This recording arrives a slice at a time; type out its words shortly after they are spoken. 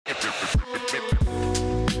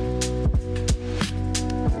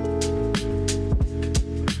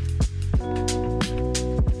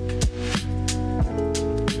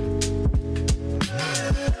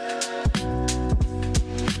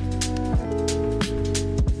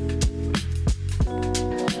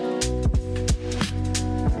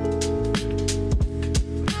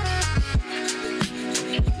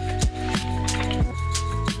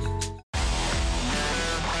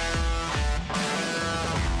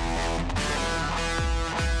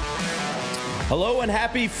Hello and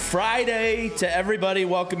happy Friday to everybody.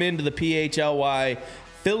 Welcome into the PHLY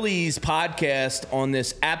Phillies podcast on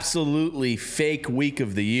this absolutely fake week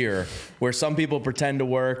of the year where some people pretend to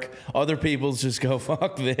work, other people just go,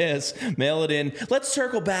 fuck this, mail it in. Let's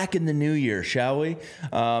circle back in the new year, shall we?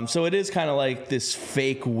 So it is kind of like this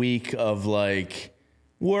fake week of like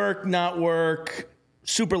work, not work,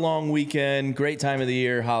 super long weekend, great time of the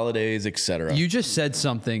year, holidays, etc. You just said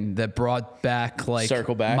something that brought back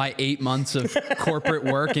Circle back. my 8 months of corporate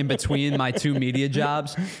work in between my two media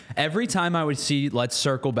jobs. Every time I would see Let's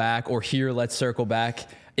Circle Back or hear Let's Circle Back,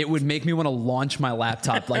 it would make me want to launch my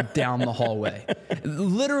laptop down the hallway.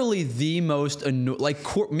 Literally the most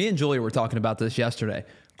me and Julia were talking about this yesterday.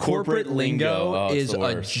 Corporate lingo is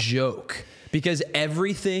a joke because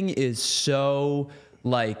everything is so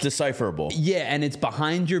decipherable. Yeah, and it's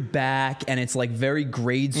behind your back, and it's like very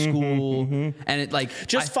grade school, and it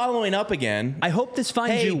following up again. I hope this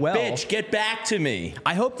finds you well. Hey, bitch, get back to me.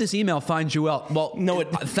 I hope this email finds you well. Well, no,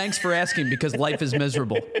 thanks for asking because life is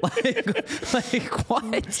miserable.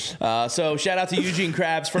 What? So shout out to Eugene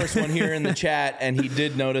Krabs, first one here in the chat, and he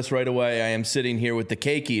did notice right away I am sitting here with the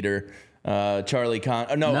cake eater. Charlie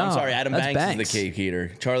I'm sorry, Adam Banks is the cake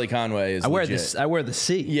eater. Charlie Conway is legit. I wear the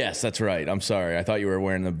C. Yes, that's right. I'm sorry. I thought you were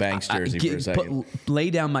wearing the Banks jersey for a second.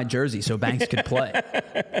 Lay down my jersey so Banks could play.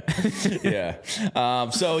 Yeah.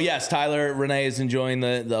 So yes, Tyler Renee is enjoying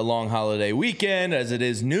the long holiday weekend as it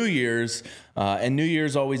is New Year's. And New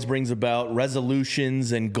Year's always brings about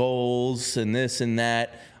resolutions and goals and this and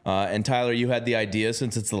that. And Tyler, you had the idea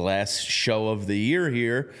since it's the last show of the year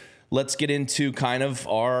here. Let's get into kind of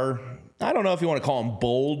our, I don't know if you want to call them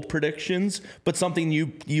bold predictions, but something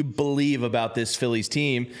you believe about this Phillies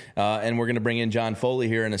team. And we're going to bring in John Foley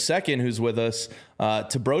here in a second, who's with us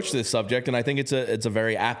to broach this subject. And I think it's a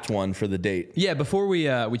very apt one for the date. Yeah, before we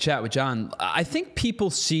chat with John, I think people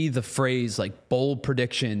see the phrase like bold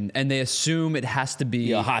prediction and they assume it has to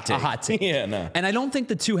be a hot take. Yeah, no. And I don't think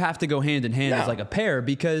the two have to go hand in hand as like a pair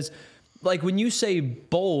because like when you say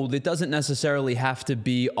bold, it doesn't necessarily have to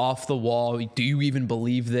be off the wall. Do you even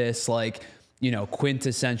believe this? Like,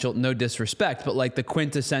 quintessential, no disrespect, but like the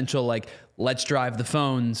quintessential, like, let's drive the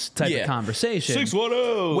phones type of conversation.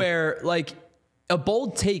 610. Where like a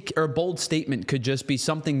bold take or a bold statement could just be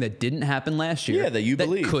something that didn't happen last year. Yeah, that you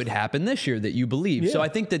believe. That could happen this year that you believe. Yeah. So I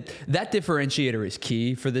think that differentiator is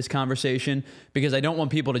key for this conversation because I don't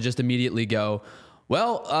want people to just immediately go,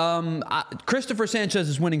 well, Christopher Sanchez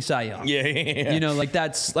is winning Cy Young. Yeah.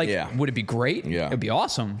 That's like, would it be great? Yeah. It'd be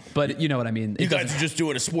awesome. But you know what I mean? You guys are just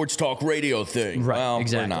doing a sports talk radio thing. Right, well,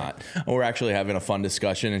 exactly. We're not. We're actually having a fun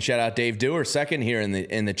discussion. And shout out Dave Dewar, second here in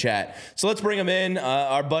the chat. So let's bring him in.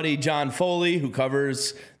 Our buddy John Foley, who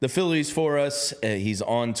covers the Phillies for us. He's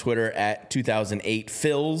on Twitter at 2008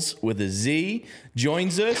 Phils with a Z.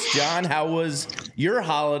 Joins us. John, how was your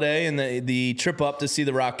holiday and the trip up to see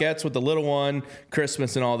the Rockettes with the little one,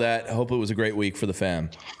 Christmas and all that? I hope it was a great week for the fam.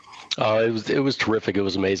 It was terrific. It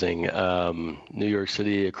was amazing. New York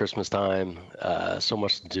City at Christmas time, so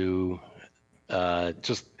much to do.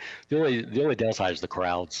 Just the only downside is the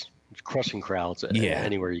crowds, crushing crowds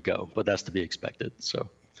anywhere you go, but that's to be expected. So.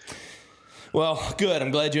 Well, good.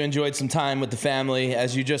 I'm glad you enjoyed some time with the family.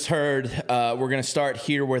 As you just heard, we're going to start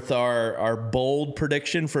here with our bold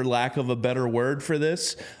prediction, for lack of a better word for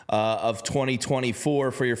this, of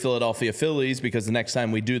 2024 for your Philadelphia Phillies, because the next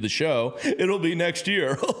time we do the show, it'll be next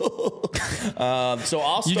year. So I'll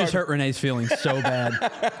start. You just hurt Renee's feelings so bad.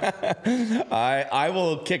 I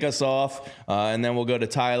will kick us off, and then we'll go to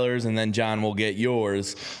Tyler's, and then John will get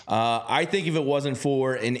yours. I think if it wasn't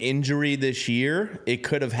for an injury this year, it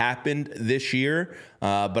could have happened this year.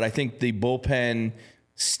 But I think the bullpen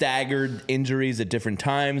staggered injuries at different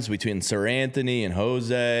times between Sir Anthony and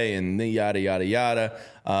Jose and the yada, yada, yada.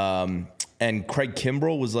 And Craig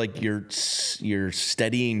Kimbrell was like your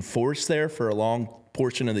steadying force there for a long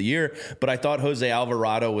portion of the year. But I thought Jose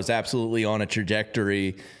Alvarado was absolutely on a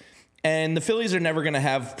trajectory. And the Phillies are never going to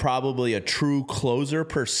have probably a true closer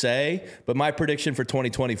per se. But my prediction for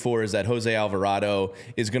 2024 is that Jose Alvarado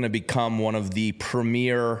is going to become one of the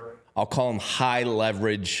premier, I'll call them high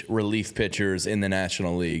leverage relief pitchers in the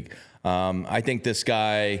National League. I think this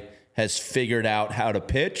guy has figured out how to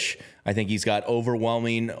pitch. I think he's got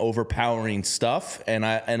overpowering stuff. And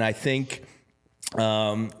I think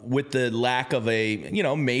with the lack of a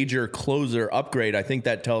major closer upgrade, I think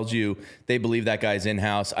that tells you they believe that guy's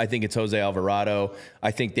in-house. I think it's Jose Alvarado.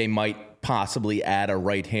 I think they might possibly add a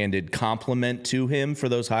right-handed complement to him for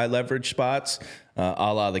those high leverage spots,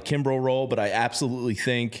 a la the Kimbrell role. But I absolutely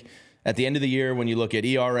think at the end of the year, when you look at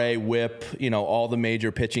ERA, WHIP, all the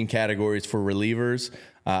major pitching categories for relievers,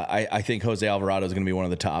 I think Jose Alvarado is going to be one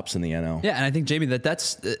of the tops in the NL. Yeah, and I think, Jamie,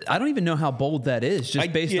 that's I don't even know how bold that is,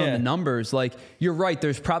 just based on the numbers. Like, you're right,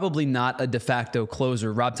 there's probably not a de facto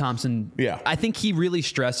closer. Rob Thompson, I think he really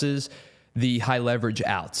stresses the high leverage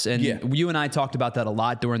outs. And you and I talked about that a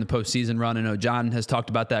lot during the postseason run. I know John has talked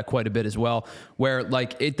about that quite a bit as well, where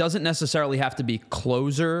like it doesn't necessarily have to be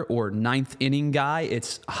closer or ninth inning guy.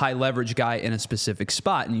 It's high leverage guy in a specific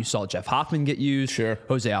spot. And you saw Jeff Hoffman get used,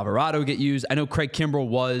 Jose Alvarado get used. I know Craig Kimbrell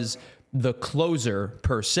was the closer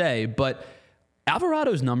per se, but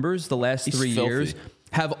Alvarado's numbers the last 3 years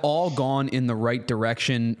have all gone in the right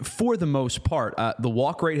direction for the most part. The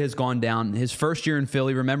walk rate has gone down. His first year in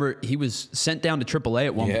Philly, remember, he was sent down to AAA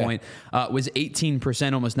at one point, was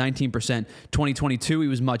 18%, almost 19%. 2022, he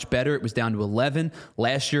was much better. It was down to 11.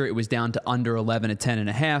 Last year, it was down to under 11 at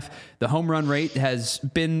 10.5. The home run rate has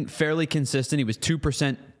been fairly consistent. He was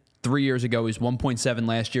 2% 3 years ago. He was 1.7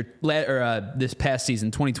 last year. This past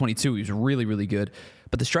season, 2022, he was really, really good.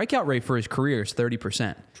 But the strikeout rate for his career is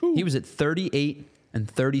 30%. He was at 38 and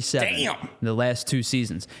 37 in the last 2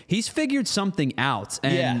 seasons. He's figured something out.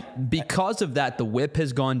 And because of that, the whip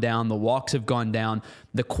has gone down, the walks have gone down,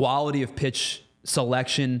 the quality of pitch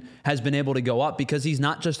selection has been able to go up because he's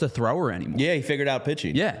not just a thrower anymore. Yeah, he figured out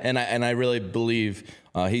pitching. Yeah. And I really believe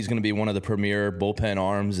he's going to be one of the premier bullpen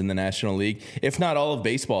arms in the National League, if not all of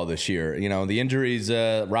baseball this year. The injuries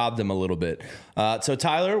robbed him a little bit. So,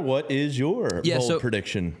 Tyler, what is your bold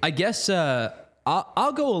prediction? I guess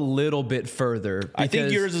I'll go a little bit further. I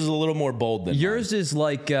think yours is a little more bold than yours. Mine is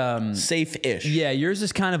like safe-ish. Yeah, yours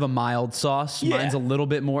is kind of a mild sauce. Yeah. Mine's a little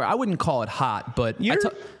bit more. I wouldn't call it hot, but you're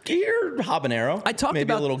habanero. I talked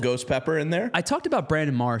maybe about a little ghost pepper in there. I talked about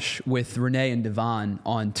Brandon Marsh with Renee and Devon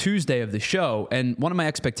on Tuesday of the show, and one of my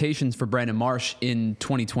expectations for Brandon Marsh in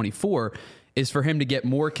 2024 is for him to get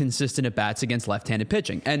more consistent at bats against left-handed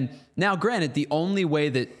pitching. And now, granted, the only way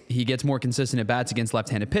that he gets more consistent at bats against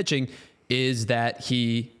left-handed pitching is that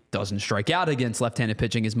he doesn't strike out against left-handed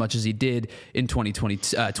pitching as much as he did in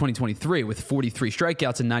 2023 with 43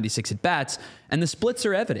 strikeouts and 96 at-bats. And the splits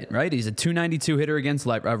are evident, right? He's a 292 hitter against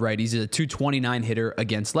righties. He's a 229 hitter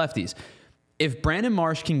against lefties. If Brandon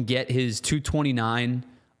Marsh can get his 229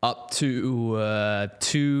 up to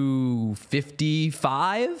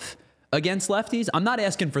 255 against lefties, I'm not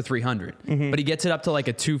asking for 300, but he gets it up to like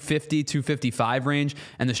a 250, 255 range,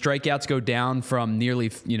 and the strikeouts go down from nearly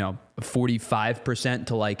 45%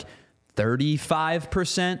 to like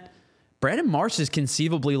 35%. Brandon Marsh is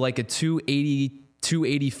conceivably like a 280,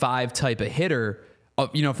 285 type of hitter,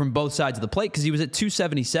 from both sides of the plate, because he was at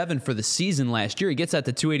 277 for the season last year. He gets that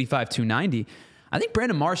to 285, 290. I think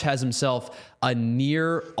Brandon Marsh has himself a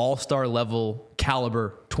near all-star level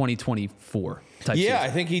caliber 2024 type season. I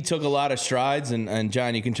think he took a lot of strides, and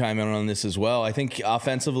John, you can chime in on this as well. I think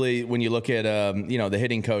offensively, when you look at the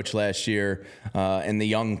hitting coach last year and the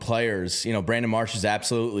young players, Brandon Marsh is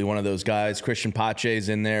absolutely one of those guys. Christian Pache's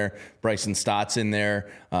in there, Bryson Stott's in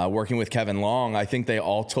there, working with Kevin Long. I think they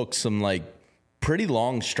all took some pretty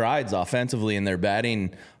long strides offensively in their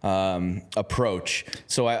batting approach.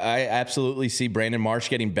 So I absolutely see Brandon Marsh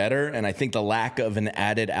getting better, and I think the lack of an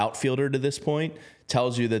added outfielder to this point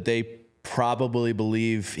tells you that they probably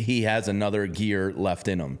believe he has another gear left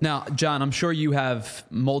in him. Now, John, I'm sure you have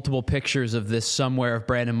multiple pictures of this somewhere of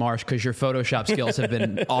Brandon Marsh, because your Photoshop skills have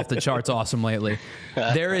been off the charts awesome lately.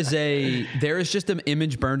 There is just an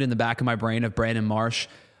image burned in the back of my brain of Brandon Marsh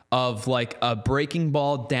of like a breaking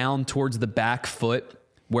ball down towards the back foot,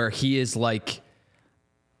 where he is like,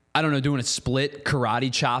 I don't know, doing a split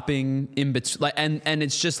karate chopping in between, and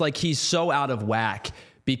it's just like he's so out of whack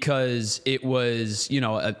because it was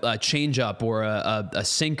a changeup or a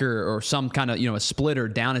sinker or some kind of a splitter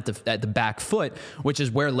down at the back foot, which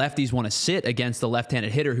is where lefties want to sit against the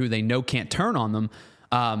left-handed hitter who they know can't turn on them.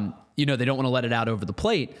 They don't want to let it out over the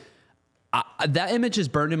plate. That image is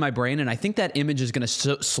burned in my brain, and I think that image is going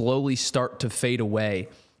to slowly start to fade away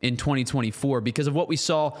in 2024 because of what we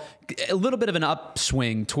saw, a little bit of an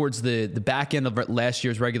upswing towards the back end of last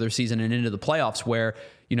year's regular season and into the playoffs, where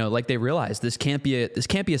like they realized this can't be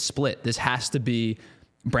a split. This has to be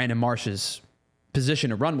Brandon Marsh's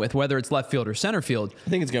position to run with, whether it's left field or center field. I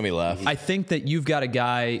think it's going to be left. I think that you've got a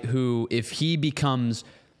guy who, if he becomes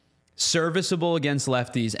serviceable against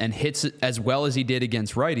lefties and hits as well as he did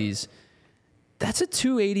against righties, that's a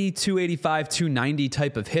 280, 285, 290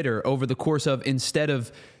 type of hitter over the course of, instead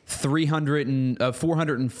of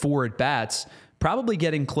 404 at bats, probably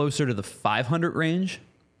getting closer to the 500 range.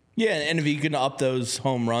 Yeah, and if you can up those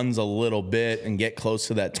home runs a little bit and get close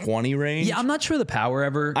to that 20 range. Yeah, I'm not sure the power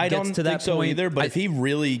ever I gets don't to that think so point. either, but if he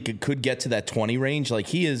really could get to that 20 range, like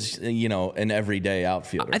he is, an everyday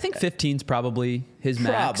outfielder. I think 15's probably his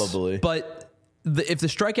max. Probably. But if the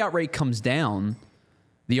strikeout rate comes down,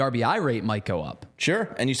 the RBI rate might go up.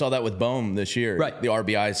 Sure, and you saw that with Bohm this year. Right. The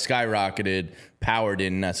RBI skyrocketed, power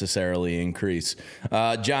didn't necessarily increase.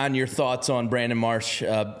 John, your thoughts on Brandon Marsh?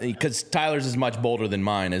 Because Tyler's is much bolder than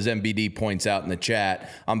mine. As MBD points out in the chat,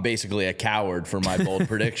 I'm basically a coward for my bold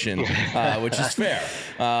prediction, which is fair.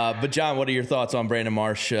 But John, what are your thoughts on Brandon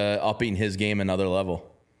Marsh upping his game another level?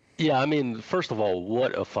 Yeah, I mean, first of all,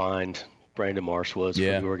 what a find Brandon Marsh was for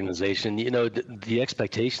the organization. The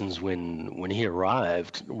expectations when he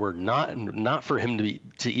arrived were not for him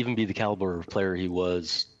to even be the caliber of player he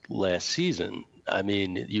was last season. I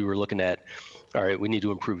mean, you were looking at, all right, we need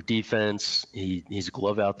to improve defense. He's a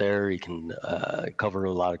glove out there. He can cover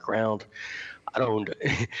a lot of ground. I don't.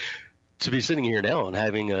 To be sitting here now and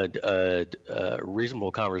having a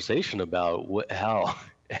reasonable conversation about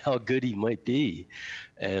how good he might be,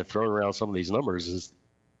 and throwing around some of these numbers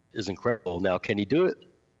is incredible. Now, can he do it?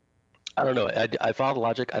 I don't know. I follow the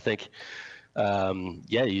logic. I think,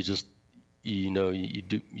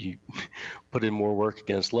 you put in more work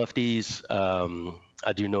against lefties.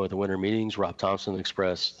 I do know at the winter meetings, Rob Thompson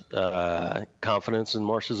expressed confidence in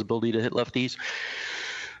Marsh's ability to hit lefties.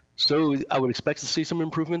 So I would expect to see some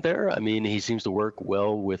improvement there. I mean, he seems to work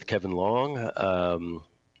well with Kevin Long.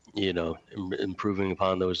 Improving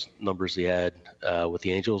upon those numbers he had with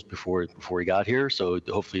the Angels before he got here. So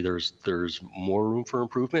hopefully there's more room for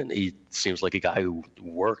improvement. He seems like a guy who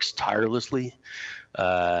works tirelessly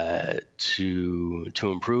to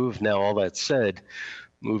improve. Now, all that said,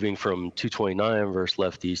 moving from 229 versus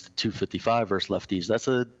lefties to 255 versus lefties, that's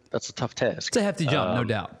a tough task. It's a hefty jump, no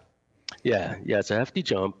doubt. Yeah, it's a hefty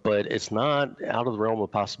jump, but it's not out of the realm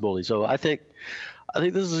of possibility. So I think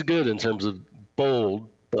this is good in terms of bold,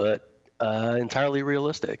 but entirely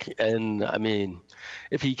realistic. And I mean,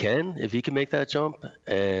 if he can make that jump,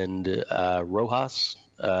 and Rojas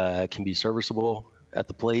can be serviceable at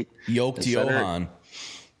the plate, Yoked Johan.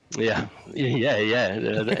 Yeah.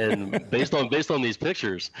 And based on these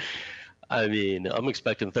pictures, I mean, I'm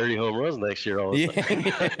expecting 30 home runs next year. All of a sudden.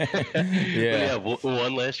 Yeah.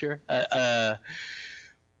 One last year.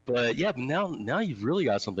 But yeah, now you've really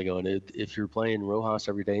got something going. If you're playing Rojas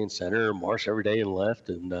every day in center, Marsh every day in left,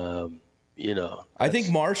 and I think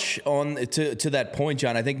Marsh to that point,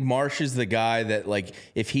 John. I think Marsh is the guy that, like,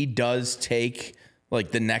 if he does take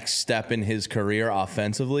like the next step in his career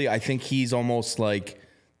offensively, I think he's almost like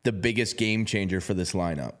the biggest game changer for this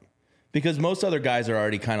lineup. Because most other guys are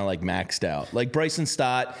already kind of like maxed out. Like Bryson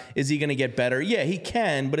Stott, is he going to get better? Yeah, he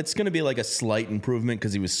can, but it's going to be like a slight improvement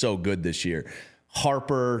because he was so good this year.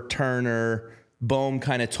 Harper, Turner, Bohm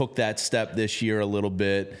kind of took that step this year a little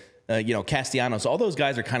bit. Castellanos, all those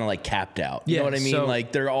guys are kind of like capped out. You know what I mean?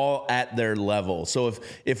 Like they're all at their level. So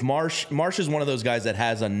if Marsh is one of those guys that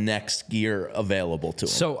has a next gear available to him.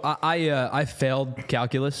 So I failed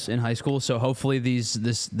calculus in high school. So hopefully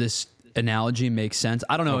this analogy makes sense.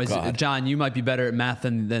 I don't know. John, you might be better at math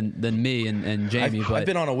than me and Jamie. I've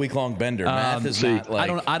been on a week-long bender. Math is not like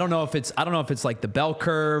I don't know if it's like the bell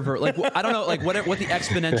curve or like I don't know like what the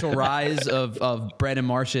exponential rise of Brandon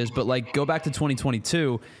Marsh is. But like go back to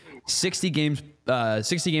 2022, 60 games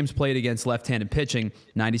played against left-handed pitching,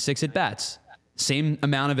 96 at bats. Same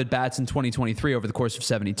amount of at-bats in 2023 over the course of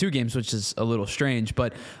 72 games, which is a little strange.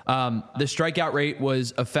 But the strikeout rate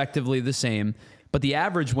was effectively the same, but the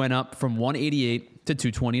average went up from 188 to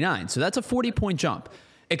 229. So that's a 40-point jump.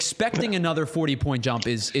 Expecting another 40-point jump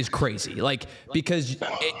is crazy. Like, because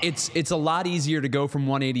it's a lot easier to go from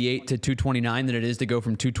 188 to 229 than it is to go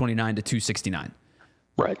from 229 to 269.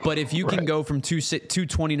 Right. But if you can go from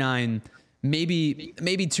 229, maybe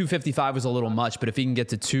 255 was a little much, but if you can get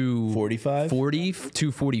to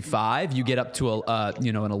 245, you get up to an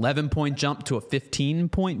 11-point jump to a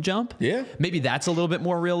 15-point jump. Yeah. Maybe that's a little bit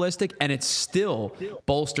more realistic, and it still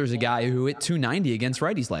bolsters a guy who hit 290 against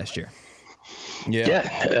righties last year. Yeah.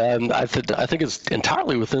 I think it's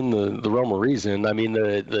entirely within the realm of reason. I mean,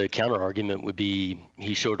 the counter argument would be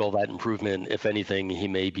he showed all that improvement. If anything, he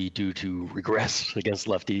may be due to regress against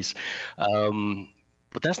lefties.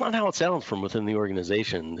 But that's not how it sounds from within the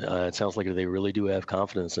organization. It sounds like they really do have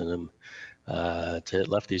confidence in him to hit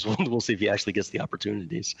lefties. We'll see if he actually gets the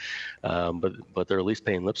opportunities. But they're at least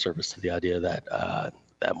paying lip service to the idea that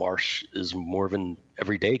Marsh is more of an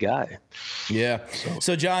everyday guy. Yeah.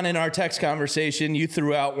 So John, in our text conversation, you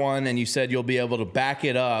threw out one and you said you'll be able to back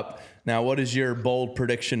it up. Now, what is your bold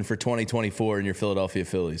prediction for 2024 in your Philadelphia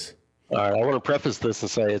Phillies? All right, I want to preface this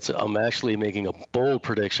and say I'm actually making a bold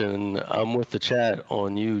prediction. I'm with the chat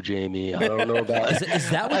on you, Jamie. I don't know about. Is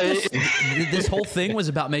that what this whole thing was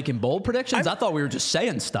about? Making bold predictions? I thought we were just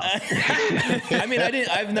saying stuff. I mean,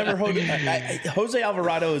 I've never heard. Jose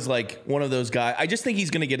Alvarado is like one of those guys. I just think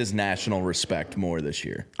he's going to get his national respect more this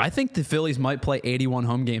year. I think the Phillies might play 81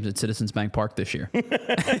 home games at Citizens Bank Park this year. They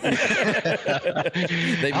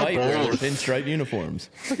might wear their pinstripe uniforms.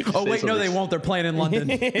 Oh wait, no, they won't. They're playing in London.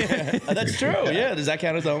 That's true. Yeah. Does that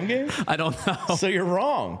count as a home game? I don't know. So you're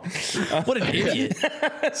wrong. What an idiot.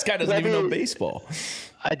 This guy doesn't even know baseball.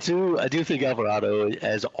 I do think Alvarado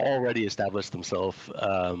has already established himself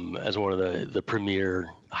as one of the premier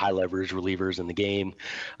high leverage relievers in the game.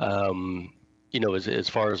 As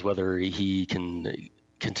far as whether he can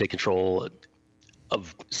take control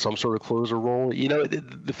of some sort of closer role.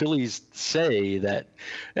 The Phillies say that,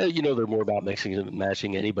 they're more about mixing and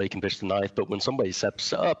matching. Anybody can pitch the ninth, but when somebody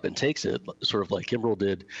steps up and takes it, sort of like Kimbrel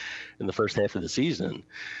did in the first half of the season,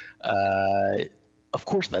 of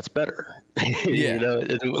course that's better. Yeah.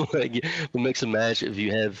 The mix and match, if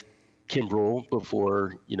you have Kimbrel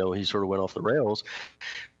before, he sort of went off the rails.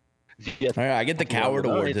 All right, I get the coward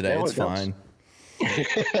award today. It's fine.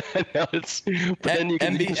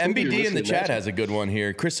 MBD in the chat has a good one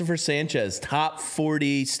here. Christopher Sanchez, top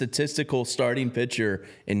 40 statistical starting pitcher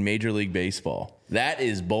in Major League Baseball. That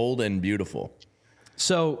is bold and beautiful.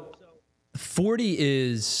 So 40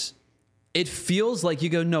 is, it feels like you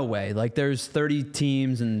go, no way. Like there's 30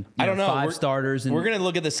 teams and I don't know, 5 starters. And we're going to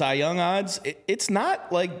look at the Cy Young odds. It's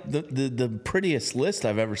not like the prettiest list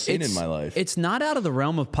I've ever seen in my life. It's not out of the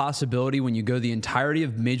realm of possibility when you go the entirety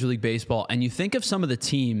of Major League Baseball and you think of some of the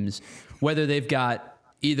teams, whether they've got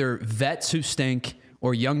either vets who stink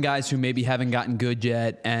or young guys who maybe haven't gotten good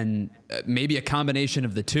yet, and maybe a combination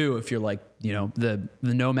of the two if you're like, the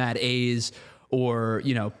Nomad A's, or,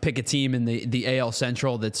 pick a team in the AL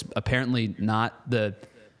Central that's apparently not the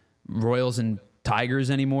Royals and Tigers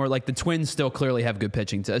anymore. Like the Twins still clearly have good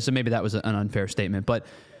pitching. So maybe that was an unfair statement. But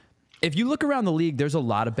if you look around the league, there's a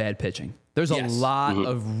lot of bad pitching. There's a lot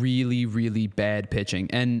of really, really bad pitching.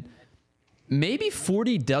 And maybe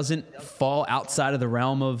 40 doesn't fall outside of the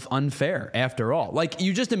realm of unfair after all. Like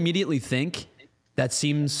you just immediately think that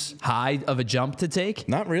seems high of a jump to take.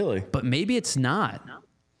 Not really. But maybe it's not.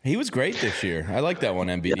 He was great this year. I like that one,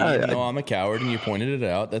 MBD. Even though I'm a coward and you pointed it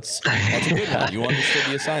out, that's a good one. You understood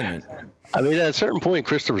the assignment. I mean, at a certain point,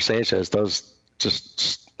 Christopher Sanchez does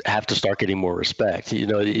just have to start getting more respect.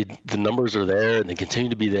 The numbers are there, and they continue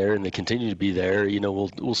to be there, and they continue to be there.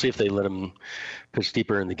 We'll see if they let him pitch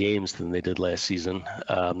deeper in the games than they did last season.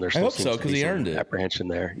 I hope so, because he earned it. Apprehension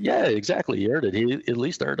there. Yeah, exactly. He earned it. He at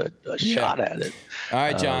least earned a shot at it. All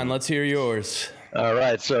right, John, let's hear yours. All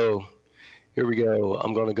right, so here we go.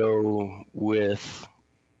 I'm going to go with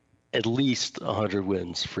at least 100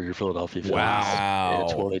 wins for your Philadelphia Phillies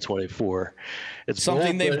in 2024. It's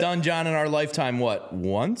something they've done, John, in our lifetime. What,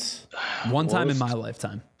 once? One time in my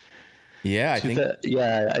lifetime. Yeah, I think.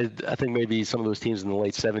 I think maybe some of those teams in the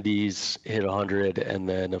late 70s hit 100, and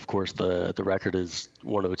then of course the record is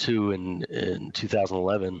 102 in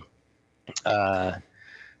 2011. But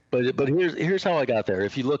here's how I got there.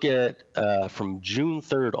 If you look at from June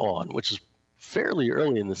 3rd on, which is fairly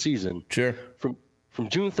early in the season. Sure. From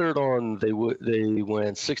June 3rd on, they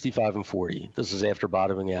went 65 and 40. This is after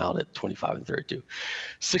bottoming out at 25 and 32.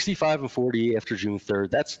 65 and 40 after June 3rd.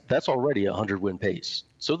 That's already a 100-win pace.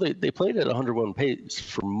 So they played at a 100-win pace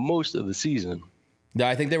for most of the season. Yeah,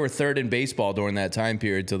 I think they were third in baseball during that time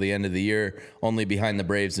period till the end of the year, only behind the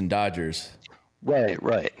Braves and Dodgers. Right.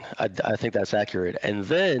 I think that's accurate. And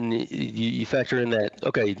then you factor in that,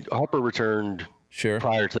 okay, Harper returned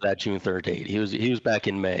prior to that June 3rd date. He was back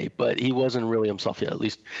in May, but he wasn't really himself yet, at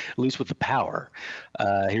least with the power.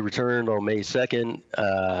 He returned on May 2nd,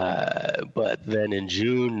 but then in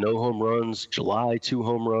June, no home runs. July, 2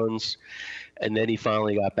 home runs. And then he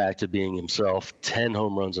finally got back to being himself, 10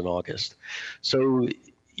 home runs in August. So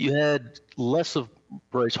you had less of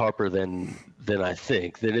Bryce Harper than I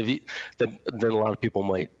think than a lot of people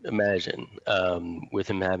might imagine. With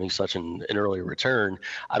him having such an early return,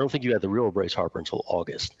 I don't think you had the real Bryce Harper until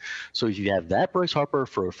August. So if you have that Bryce Harper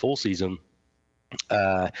for a full season,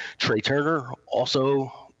 Trey Turner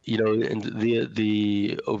also, and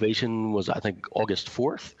the ovation was I think August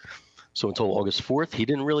 4th. So until August 4th, he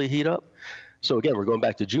didn't really heat up. So again, we're going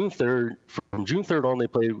back to June 3rd. From June 3rd on, they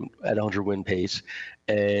played at 100-win pace,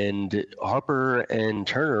 and Harper and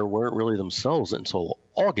Turner weren't really themselves until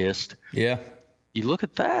August. Yeah. You look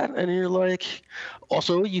at that, and you're like,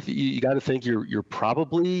 also you got to think you're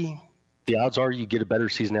probably the odds are you get a better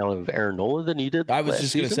season out of Aaron Nola than you did. I was last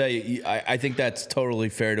just going to season. say, I think that's totally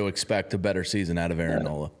fair to expect a better season out of Aaron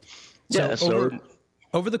Nola.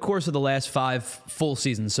 Over the course of the last 5 full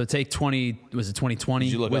seasons, so take 2020?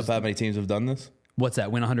 Did you look up how many teams have done this? What's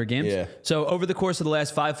that, win 100 games? Yeah. So over the course of the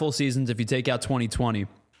last 5 full seasons, if you take out 2020,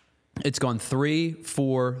 it's gone 3,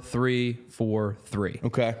 4, 3, 4, 3.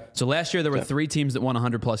 Okay. So last year there were 3 teams that won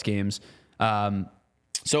 100-plus games.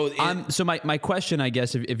 So my question, I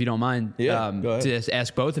guess, if you don't mind, go ahead. to just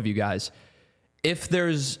ask both of you guys, if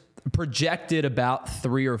there's projected about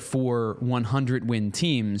 3 or 4 100-win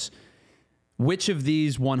teams, which of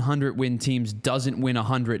these 100-win teams doesn't win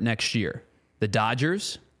 100 next year? The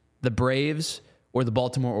Dodgers, the Braves, or the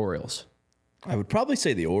Baltimore Orioles? I would probably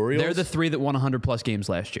say the Orioles. They're the 3 that won 100-plus games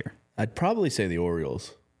last year. I'd probably say the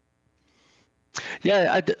Orioles.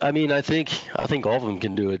 Yeah, I mean, I think all of them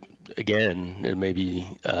can do it again, and maybe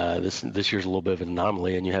this year's a little bit of an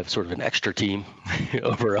anomaly, and you have sort of an extra team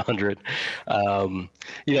over 100.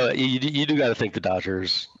 You do got to think the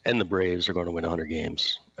Dodgers and the Braves are going to win 100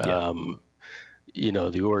 games. Yeah.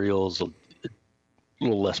 The Orioles, a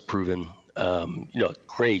little less proven.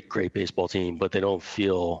 Great baseball team, but they don't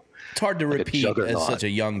feel. It's hard to like repeat as such a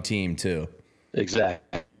young team too.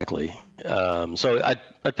 Exactly. So I'd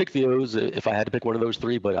pick the O's if I had to pick one of those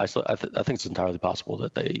 3, but I think it's entirely possible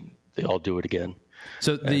that they all do it again.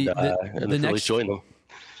 So the Phillies next join them.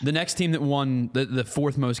 The next team that won the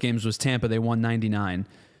 4th most games was Tampa. They won 99.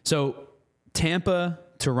 So Tampa,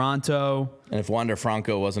 Toronto, and if Wander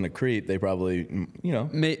Franco wasn't a creep, they probably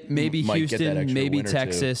maybe might get that Houston, extra maybe win or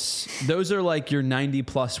Texas. Those are like your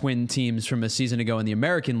 90-plus win teams from a season ago in the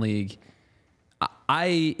American League.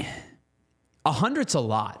 100's a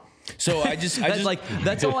lot. So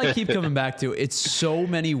that's all I keep coming back to. It's so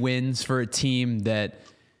many wins for a team that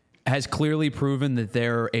has clearly proven that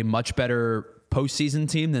they're a much better postseason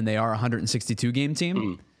team than they are a 162 game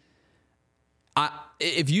team.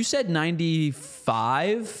 If you said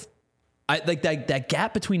 95, like that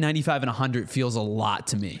gap between 95 and 100 feels a lot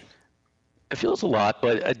to me. It feels a lot,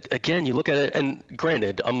 but again, you look at it, and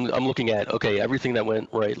granted, I'm looking at, okay, everything that went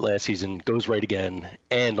right last season goes right again,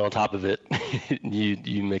 and on top of it,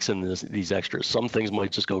 you mix in these extras. Some things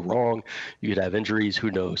might just go wrong. You could have injuries,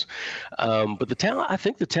 who knows? But the talent, I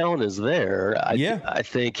think the talent is there. I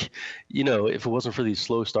think, if it wasn't for these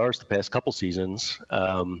slow starts the past couple seasons,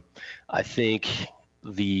 I think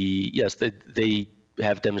they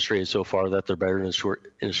have demonstrated so far that they're better in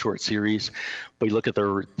a short series. But you look at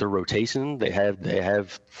their rotation; they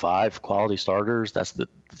have 5 quality starters. That's the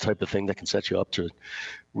type of thing that can set you up to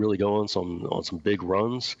really go on some big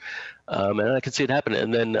runs. And I can see it happen.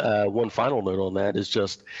 And then one final note on that is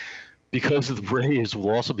just because the Braves will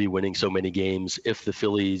also be winning so many games if the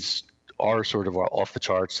Phillies are sort of off the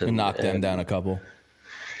charts and knock them down a couple.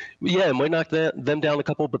 Yeah, it might knock them down a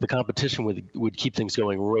couple, but the competition would keep things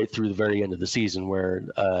going right through the very end of the season, whereas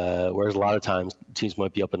a lot of times teams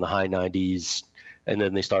might be up in the high 90s, and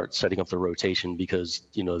then they start setting up their rotation because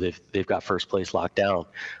they've got first place locked down.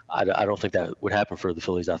 I don't think that would happen for the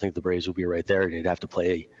Phillies. I think the Braves would be right there, and they'd have to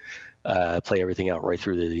play everything out right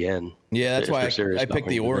through to the end. Yeah, that's why I picked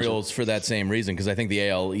the Orioles for that same reason, because I think the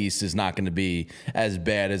AL East is not going to be as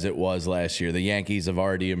bad as it was last year. The Yankees have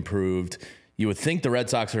already improved. You would think the Red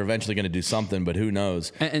Sox are eventually going to do something, but who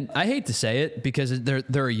knows? And I hate to say it because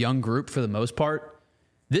they're a young group for the most part.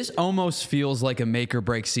 This almost feels like a make or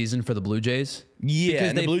break season for the Blue Jays. Yeah,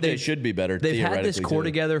 and the Blue Jays should be better. They've had this core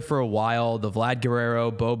together for a while. The Vlad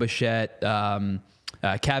Guerrero, Bo Bichette, Kevin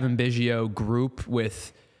Biggio group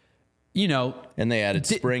with, and they added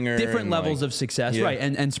Springer. Different levels of success, right?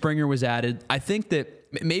 And Springer was added. I think that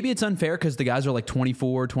maybe it's unfair because the guys are like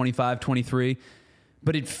 24, 25, 23.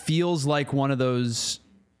 But it feels like one of those,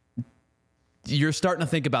 you're starting to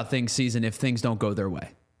think about things season if things don't go their way.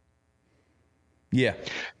 Yeah,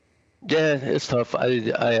 it's tough.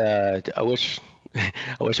 I wish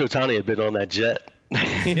Ohtani had been on that jet.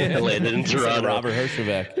 Landed in Toronto. Robert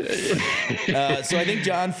Herjavec. So I think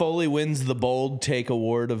John Foley wins the bold take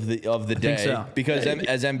award of the day. So. Because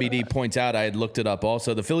as MBD points out, I had looked it up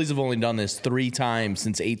also. The Phillies have only done this 3 times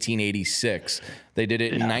since 1886. They did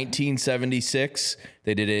it in 1976.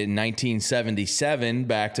 They did it in 1977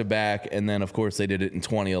 back to back, and then of course they did it in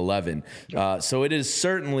 2011. So it is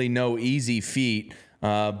certainly no easy feat.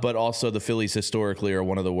 But also the Phillies historically are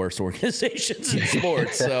one of the worst organizations in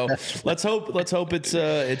sports. So let's hope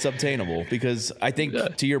it's obtainable, because I think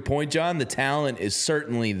to your point, John, the talent is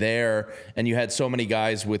certainly there, and you had so many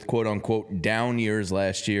guys with quote unquote down years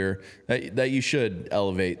last year that you should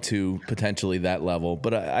elevate to potentially that level.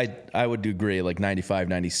 But I would agree, like 95,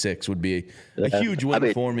 96 would be a huge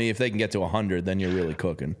win for me. If they can get to 100, then you're really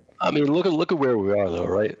cooking. I mean, look at where we are, though,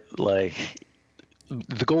 right? Like,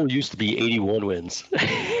 the goal used to be 81 wins,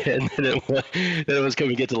 and then it was going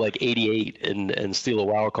to get to like 88 and steal a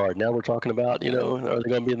wild card. Now we're talking about, are they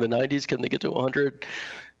going to be in the 90s? Can they get to 100?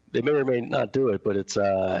 They may or may not do it, but it's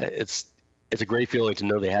a great feeling to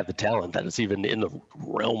know they have the talent, that it's even in the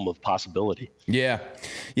realm of possibility. Yeah,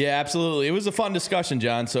 absolutely. It was a fun discussion,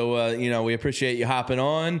 John. So, we appreciate you hopping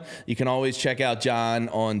on. You can always check out John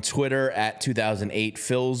on Twitter at 2008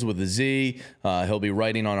 Phils with a Z. He'll be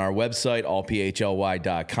writing on our website,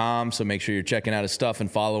 allphly.com. So make sure you're checking out his stuff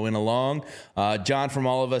and following along. John, from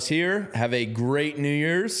all of us here, have a great New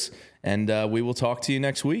Year's, and we will talk to you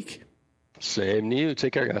next week. Same to you.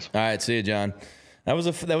 Take care, guys. All right, see you, John. That was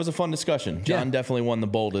a fun discussion. John definitely won the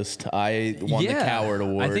boldest. I won the coward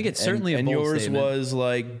award. I think it's certainly a bold yours statement. was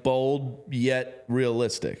like bold yet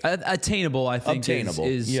realistic. Attainable, I think,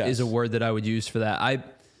 is a word that I would use for that.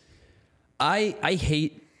 I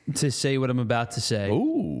hate to say what I'm about to say.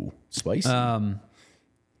 Ooh, spicy.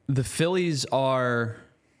 The Phillies are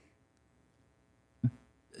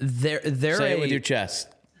they're say it with your chest.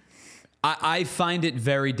 I find it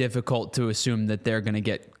very difficult to assume that they're going to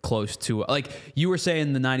get close to, like you were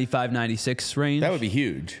saying, the 95, 96 range. That would be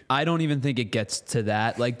huge. I don't even think it gets to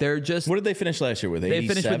that. Like they're just. What did they finish last year with? They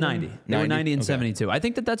finished with 90. They were 90 and 72. I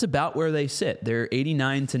think that's about where they sit. They're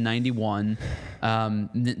 89 to 91.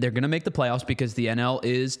 They're going to make the playoffs because the NL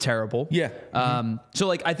is terrible. Yeah. So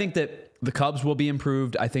like I think that the Cubs will be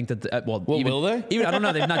improved. I think that will they? Even I don't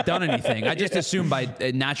know. They've not done anything. I just assume by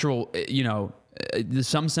natural,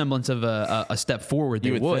 some semblance of a step forward,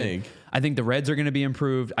 they would. Think. I think the Reds are going to be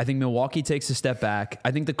improved. I think Milwaukee takes a step back.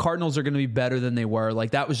 I think the Cardinals are going to be better than they were.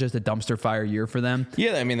 Like that was just a dumpster fire year for them.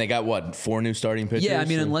 Yeah, I mean they got 4 new starting pitchers. Yeah, I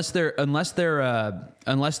mean unless their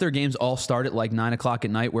games all start at like 9:00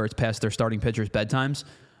 at night, where it's past their starting pitchers' bedtimes.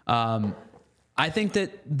 I think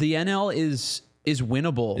that the NL is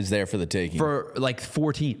winnable. Is there for the taking for like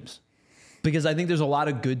 4 teams, because I think there's a lot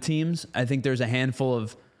of good teams. I think there's a handful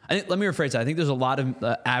of. Let me rephrase that. I think there's a lot of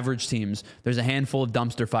average teams. There's a handful of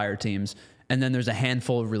dumpster fire teams. And then there's a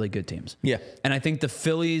handful of really good teams. Yeah. And I think the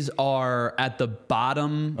Phillies are at the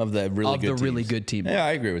bottom of the really good teams. Yeah,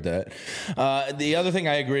 I agree with that. The other thing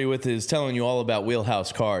I agree with is telling you all about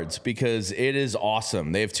Wheelhouse Cards, because it is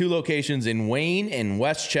awesome. They have 2 locations in Wayne and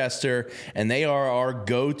Westchester, and they are our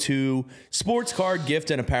go-to sports card,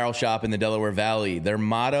 gift, and apparel shop in the Delaware Valley. Their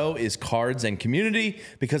motto is cards and community,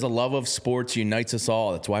 because a love of sports unites us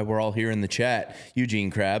all. That's why we're all here in the chat.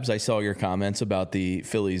 Eugene Krabs, I saw your comments about the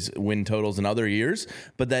Phillies win totals in other years,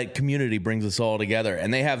 but that community brings us all together.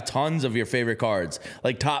 And they have tons of your favorite cards,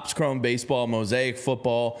 like Topps Chrome Baseball, Mosaic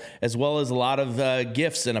Football, as well as a lot of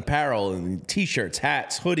gifts and apparel and t-shirts,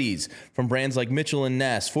 hats, hoodies from brands like Mitchell &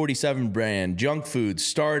 Ness, 47 brand, Junk Food,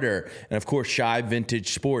 Starter, and of course Shy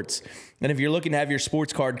Vintage Sports. And if you're looking to have your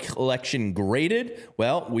sports card collection graded,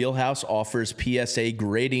 well, Wheelhouse offers PSA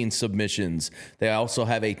grading submissions. They also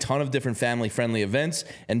have a ton of different family-friendly events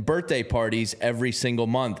and birthday parties every single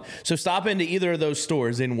month. So stop into either of those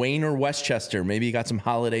stores in Wayne or Westchester. Maybe you got some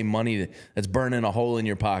holiday money that's burning a hole in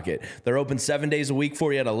your pocket. They're open 7 days a week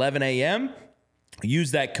for you at 11 a.m.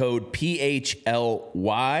 Use that code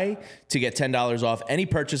PHLY to get $10 off any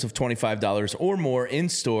purchase of $25 or more in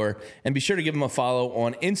store. And be sure to give them a follow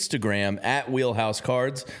on Instagram at Wheelhouse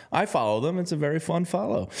Cards. I follow them. It's a very fun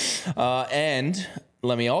follow. And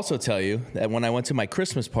let me also tell you that when I went to my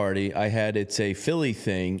Christmas party, I had It's a Philly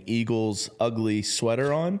Thing, Eagles ugly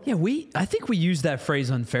sweater on. Yeah, I think we use that phrase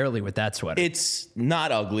unfairly with that sweater. It's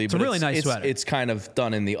not ugly, but it's a really nice sweater. It's kind of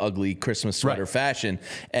done in the ugly Christmas sweater fashion.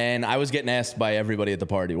 And I was getting asked by everybody at the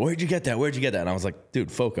party, where'd you get that? And I was like,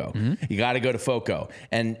 dude, FOCO. Mm-hmm. You got to go to FOCO.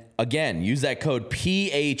 And again, use that code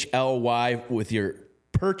PHLY with your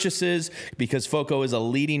purchases, because FOCO is a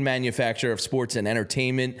leading manufacturer of sports and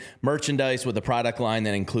entertainment merchandise with a product line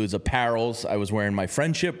that includes apparels. I was wearing my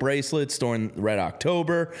friendship bracelets during Red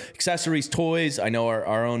October, accessories, toys. I know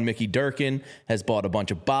our own Mickey Durkin has bought a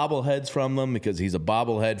bunch of bobbleheads from them because he's a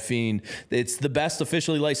bobblehead fiend. It's the best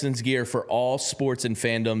officially licensed gear for all sports and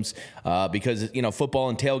fandoms, because football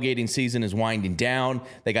and tailgating season is winding down.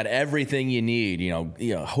 They got everything you need,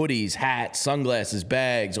 hoodies, hats, sunglasses,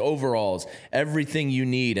 bags, overalls, everything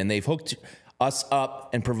you need, and they've hooked us up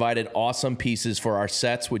and provided awesome pieces for our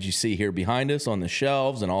sets, which you see here behind us on the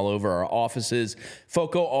shelves and all over our offices.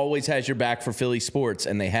 FOCO always has your back for Philly sports,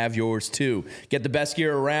 and they have yours too. Get the best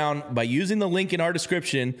gear around by using the link in our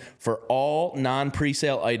description. For all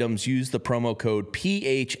non-presale items, use the promo code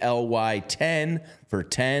PHLY10 for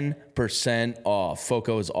 10% off.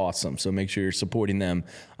 FOCO is awesome, so make sure you're supporting them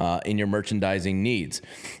in your merchandising needs.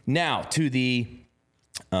 Now, to the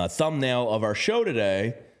thumbnail of our show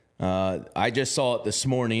today. I just saw it this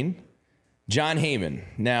morning. John Heyman.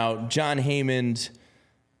 Now, John Heyman,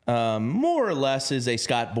 more or less, is a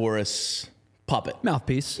Scott Boras puppet.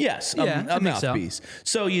 Mouthpiece. Yes, Yeah, a mouthpiece.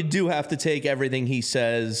 So you do have to take everything he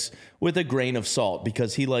says with a grain of salt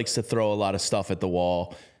because he likes to throw a lot of stuff at the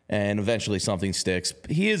wall and eventually something sticks.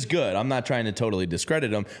 He is good. I'm not trying to totally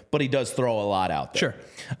discredit him, but he does throw a lot out there.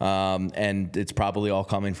 Sure. And it's probably all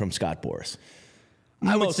coming from Scott Boras.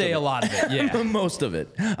 I would say a lot of it, yeah. Most of it.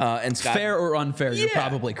 And Scott, fair or unfair, you're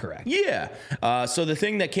probably correct. Yeah. So the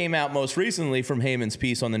thing that came out most recently from Heyman's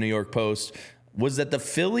piece on the New York Post was that the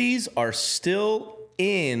Phillies are still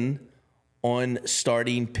in on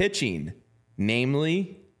starting pitching,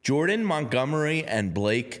 namely Jordan Montgomery and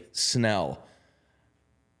Blake Snell.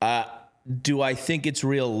 Do I think it's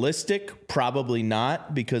realistic? Probably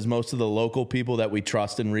not, because most of the local people that we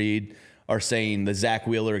trust and read are saying the Zach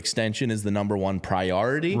Wheeler extension is the number one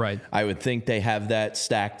priority. Right. I would think they have that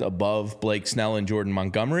stacked above Blake Snell and Jordan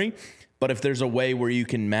Montgomery. But if there's a way where you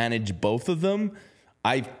can manage both of them,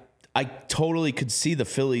 I totally could see the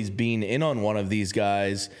Phillies being in on one of these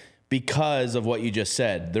guys because of what you just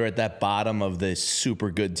said. They're at that bottom of the super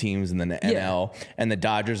good teams in the NL, and the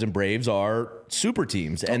Dodgers and Braves are super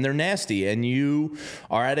teams, and they're nasty. And you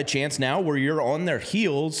are at a chance now where you're on their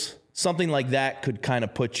heels. Something like that could kind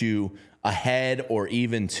of put you ahead or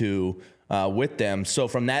even to with them. So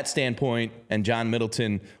from that standpoint, and John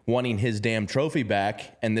Middleton wanting his damn trophy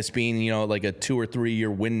back, and this being, like a 2 or 3 year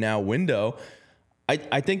win now window,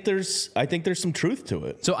 I think there's some truth to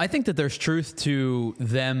it. So I think that there's truth to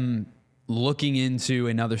them looking into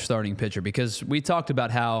another starting pitcher, because we talked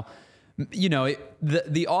about how,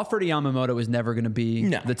 the offer to Yamamoto is never going to be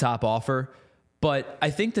the top offer. But I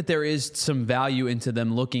think that there is some value into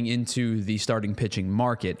them looking into the starting pitching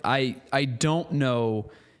market. I don't know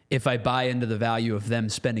if I buy into the value of them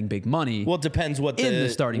spending big money. Well, it depends what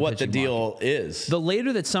the deal is. The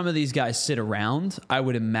later that some of these guys sit around, I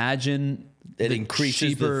would imagine it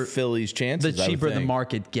increases the Phillies' chances. The cheaper the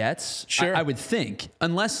market gets, sure. I would think.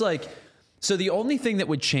 Unless so the only thing that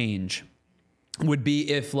would change would be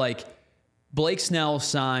if Blake Snell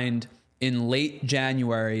signed in late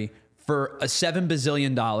January for a $7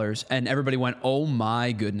 bazillion, and everybody went, oh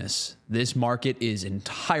my goodness, this market is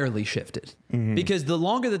entirely shifted. Mm-hmm. Because the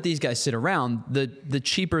longer that these guys sit around, the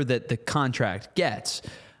cheaper that the contract gets.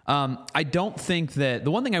 I don't think that,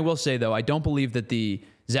 the one thing I will say though, I don't believe that the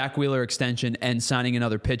Zach Wheeler extension and signing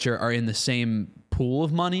another pitcher are in the same pool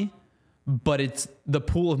of money, but it's the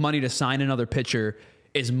pool of money to sign another pitcher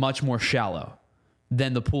is much more shallow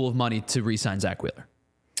than the pool of money to re-sign Zach Wheeler.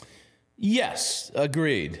 Yes,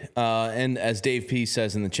 agreed. And as Dave P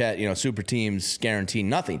says in the chat, super teams guarantee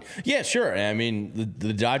nothing. Yeah, sure. I mean,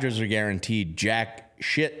 the Dodgers are guaranteed jack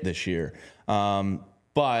shit this year.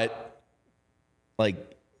 But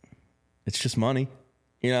it's just money,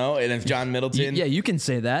 and if John Middleton. Yeah, you can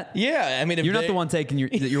say that. Yeah. I mean, if you're not the one taking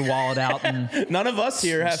your wallet out and none of us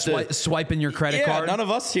here have to swiping your credit card. None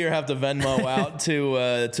of us here have to Venmo out to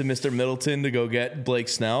Mr. Middleton to go get Blake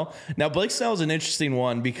Snell. Now, Blake Snell is an interesting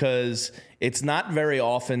one because it's not very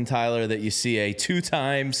often, Tyler, that you see a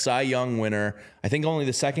 2-time Cy Young winner. I think only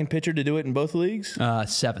the second pitcher to do it in both leagues.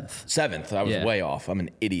 Seventh. I was way off. I'm an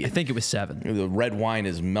idiot. I think it was 7. The red wine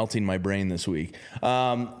is melting my brain this week.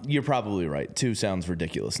 You're probably right. 2 sounds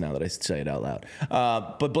ridiculous now that I say it out loud.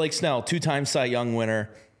 But Blake Snell, 2-time Cy Young winner,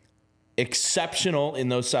 exceptional in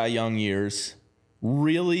those Cy Young years,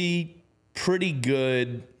 really pretty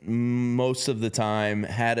good most of the time,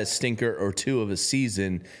 had a stinker or 2 of a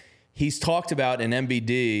season. He's talked about in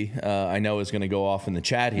MBD, I know is going to go off in the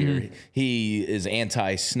chat here. Mm-hmm. He is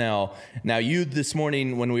anti-Snell. Now, you this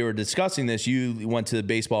morning when we were discussing this, you went to the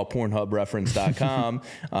baseballpornhubreference.com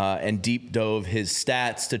and deep dove his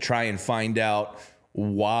stats to try and find out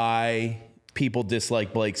why people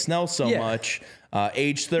dislike Blake Snell so much.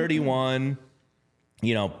 Age 31,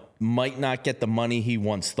 might not get the money he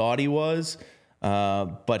once thought he was,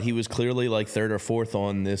 but he was clearly 3rd or 4th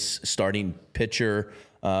on this starting pitcher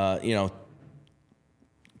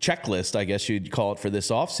checklist, I guess you'd call it, for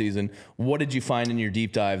this offseason. What did you find in your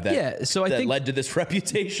deep dive that led to this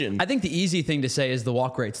reputation? I think the easy thing to say is the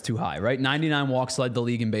walk rate's too high, right? 99 walks led the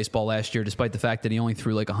league in baseball last year, despite the fact that he only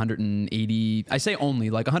threw 180. I say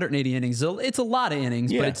only 180 innings. It's a lot of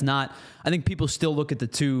innings, but it's not. I think people still look at the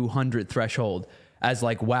 200 threshold as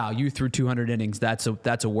wow, you threw 200 innings. That's a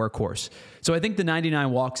workhorse. So I think the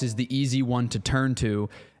 99 walks is the easy one to turn to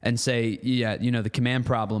and say, the command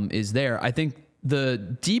problem is there. I think the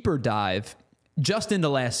deeper dive just into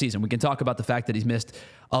last season, we can talk about the fact that he's missed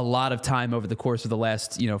a lot of time over the course of the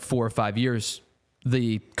last 4 or 5 years,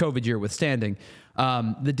 the COVID year withstanding.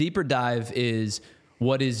 The deeper dive is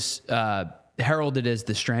what is heralded as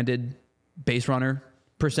the stranded base runner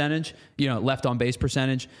percentage, left on base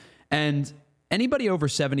percentage. And anybody over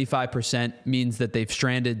 75% means that they've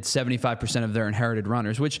stranded 75% of their inherited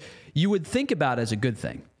runners, which you would think about as a good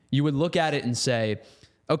thing. You would look at it and say,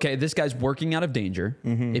 okay, this guy's working out of danger.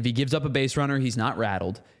 Mm-hmm. If he gives up a base runner, he's not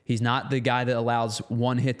rattled. He's not the guy that allows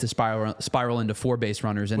one hit to spiral into 4 base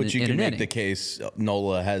runners in an inning. Which you can make the case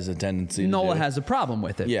Nola has a tendency to do. Nola has a problem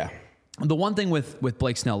with it. Yeah. The one thing with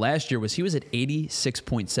Blake Snell last year was he was at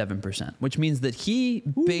 86.7%, which means that he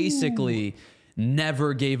basically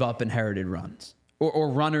never gave up inherited runs.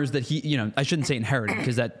 Or runners that he, I shouldn't say inherited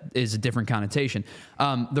because that is a different connotation.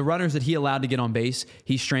 The runners that he allowed to get on base,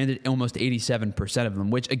 he stranded almost 87% of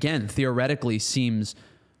them, which again, theoretically seems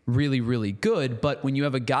really, really good. But when you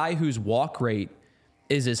have a guy whose walk rate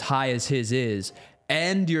is as high as his is,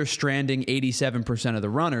 and you're stranding 87% of the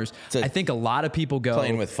runners, I think a lot of people go,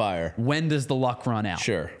 playing with fire. When does the luck run out?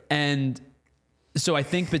 Sure. And so I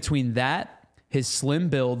think between that, his slim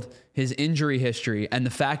build, his injury history, and the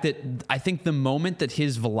fact that I think the moment that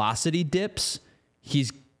his velocity dips, he's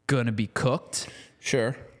going to be cooked.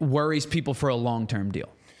 Sure. Worries people for a long-term deal.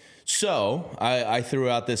 So I threw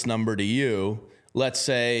out this number to you. Let's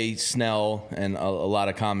say Snell, and a lot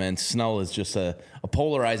of comments, Snell is just a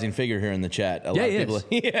polarizing figure here in the chat. A lot of people.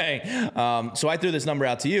 Yeah. So I threw this number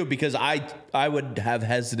out to you because I would have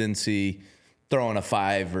hesitancy throwing a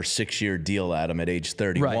 5 or 6 year deal at him at age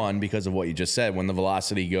 31 because of what you just said. When the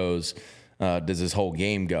velocity goes, does his whole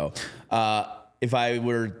game go? If I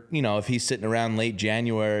were, if he's sitting around late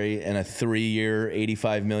January and a 3-year,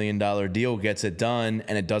 $85 million deal gets it done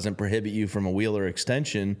and it doesn't prohibit you from a Wheeler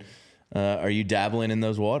extension, are you dabbling in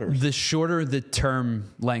those waters? The shorter the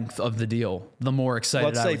term length of the deal, the more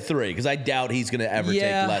excited Let's say 3, because I doubt he's going to ever take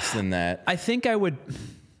less than that. I think I would.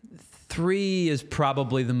 3 is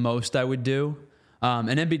probably the most I would do. And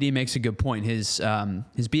NBD makes a good point. His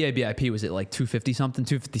BABIP was at like 250 something,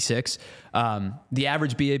 256. The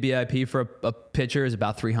average BABIP for a pitcher is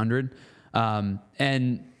about 300.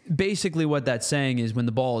 And basically what that's saying is when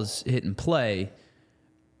the ball is hit and play,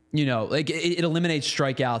 like it eliminates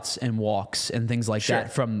strikeouts and walks and things like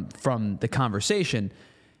that from the conversation.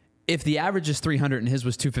 If the average is 300 and his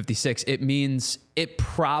was 256, it means it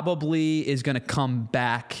probably is going to come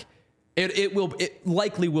back. It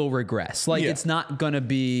likely will regress. It's not going to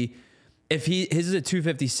be, if his is at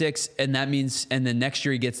 256 and that means, and then next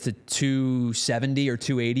year he gets to 270 or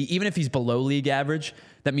 280, even if he's below league average,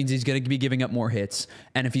 that means he's going to be giving up more hits.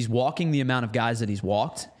 And if he's walking the amount of guys that he's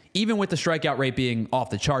walked, even with the strikeout rate being off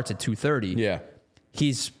the charts at 230,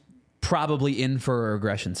 he's probably in for a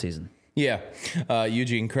regression season. Yeah.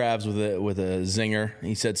 Eugene Krabs with a zinger.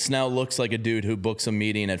 He said, Snell looks like a dude who books a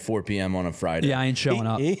meeting at 4 p.m. on a Friday. Yeah, I ain't showing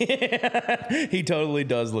up. He totally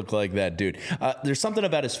does look like that dude. There's something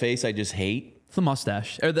about his face I just hate. It's the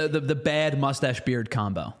mustache, or the bad mustache beard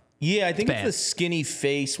combo. Yeah, I think it's the skinny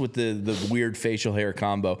face with the weird facial hair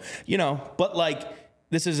combo. But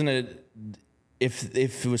this isn't if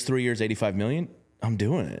it was 3 years, $85 million, I'm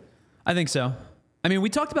doing it. I think so. I mean, we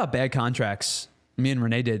talked about bad contracts. Me and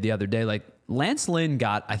Renee did the other day. Like Lance Lynn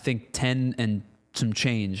got, I think, 10 and some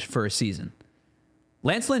change for a season.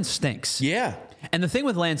 Lance Lynn stinks. Yeah. And the thing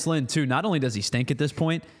with Lance Lynn, too, not only does he stink at this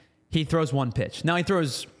point, he throws one pitch. Now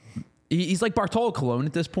he's like Bartolo Colon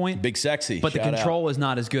at this point. Big sexy. But the control is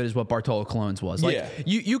not as good as what Bartolo Colon's was.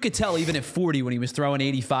 You could tell even at 40 when he was throwing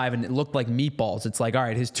 85 and it looked like meatballs. It's like, all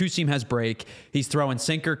right, his two-seam has break. He's throwing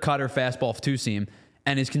sinker, cutter, fastball, two-seam,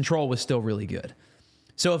 and his control was still really good.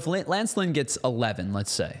 So if Lance Lynn gets 11,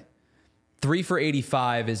 let's say, 3 for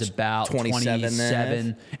 85 is about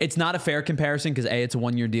 27. It's not a fair comparison because A, it's a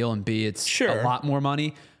 1-year deal, and B, it's a lot more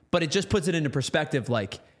money. But it just puts it into perspective.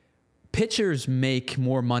 Like, pitchers make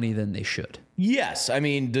more money than they should. Yes. I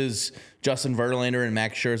mean, does Justin Verlander and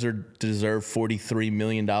Max Scherzer deserve $43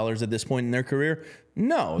 million at this point in their career?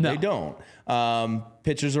 No, they don't.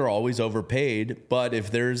 Pitchers are always overpaid. But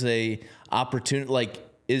if there's a opportunity,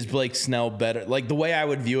 is Blake Snell better? The way I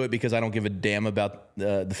would view it, because I don't give a damn about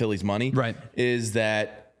the Phillies' money, is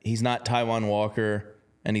that he's not Taijuan Walker,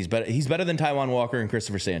 and he's better than Taijuan Walker and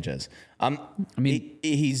Christopher Sanchez.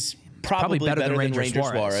 He's probably better than Ranger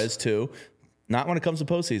Suarez, too. Not when it comes to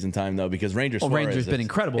postseason time, though, because Ranger's been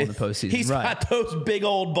incredible in the postseason. He's got those big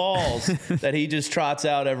old balls that he just trots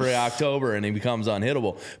out every October, and he becomes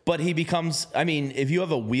unhittable. But he becomes, if you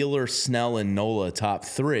have a Wheeler, Snell, and Nola top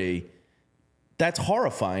 3, that's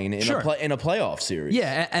horrifying in a playoff series.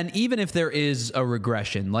 Yeah, and even if there is a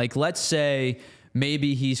regression, let's say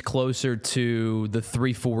maybe he's closer to the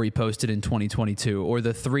 3.4 he posted in 2022 or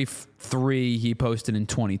the 3.3 he posted in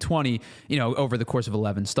 2020, over the course of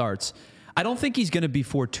 11 starts. I don't think he's going to be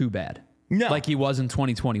 4-2 bad. No. Like he was in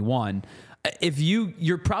 2021. If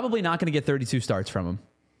you're probably not going to get 32 starts from him.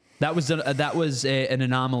 That was an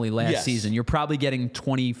anomaly last season. You're probably getting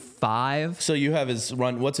 25. So you have his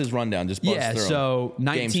run. What's his rundown? Just buzz through so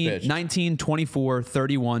 19, 24,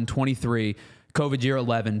 31, 23, COVID year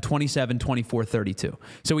 11, 27, 24, 32.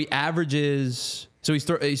 So he averages. So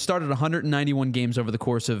he started 191 games over the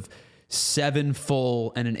course of 7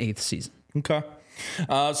 full and an 8th season. Okay.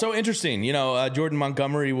 So interesting. Jordan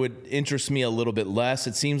Montgomery would interest me a little bit less.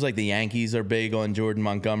 It seems like the Yankees are big on Jordan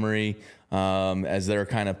Montgomery, as they're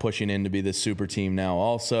kind of pushing in to be this super team now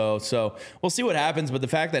also. So we'll see what happens. But the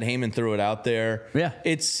fact that Heyman threw it out there,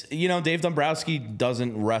 it's, Dave Dombrowski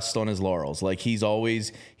doesn't rest on his laurels. Like he's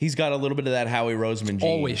got a little bit of that Howie Roseman gene.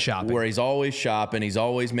 Always shopping. Where he's always shopping. He's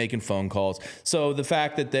always making phone calls. So the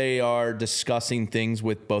fact that they are discussing things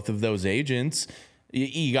with both of those agents,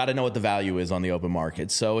 you got to know what the value is on the open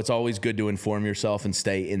market. So it's always good to inform yourself and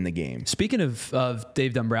stay in the game. Speaking of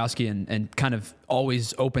Dave Dombrowski and kind of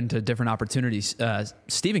always open to different opportunities,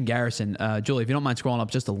 Steven Garrison, Julie, if you don't mind scrolling up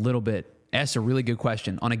just a little bit, asked a really good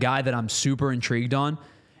question on a guy that I'm super intrigued on.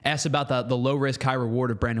 Asked about the low risk, high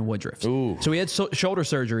reward of Brandon Woodruff. Ooh. So he had shoulder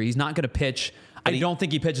surgery. He's not going to pitch. I don't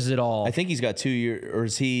think he pitches at all. I think he's got 2 years, or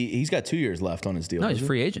he's got 2 years left on his deal. No, he's a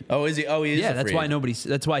free agent. Oh, is he? Oh, he is. Yeah, that's why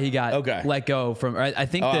that's why he got let go from. I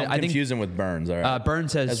think I'm confusing with Burns. All right.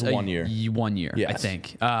 Burns has 1 year. 1 year, yes. I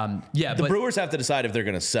think. The Brewers have to decide if they're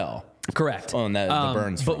going to sell. Correct. On the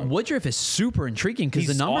Burns front. But Woodruff is super intriguing because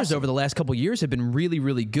the numbers over the last couple of years have been really,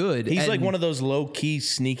 really good. He's like one of those low-key,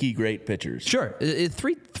 sneaky great pitchers. Sure.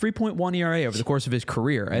 3.1 ERA over the course of his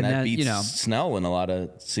career. And that beats Snell in a lot of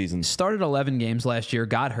seasons. Started 11 games last year,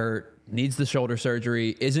 got hurt, needs the shoulder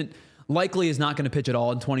surgery, is not going to pitch at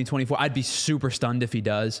all in 2024. I'd be super stunned if he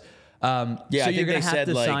does. I think they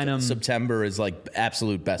said sign him. September is like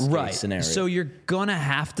absolute best case scenario. So you're gonna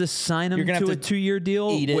have to sign him to a 2-year deal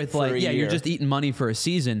with you're just eating money for a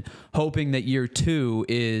season, hoping that year 2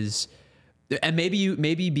 is, and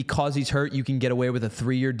maybe because he's hurt, you can get away with a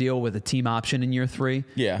 3-year deal with a team option in year 3.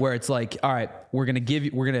 Yeah, where it's like, all right, we're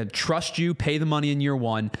gonna trust you, pay the money in year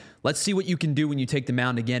 1. Let's see what you can do when you take the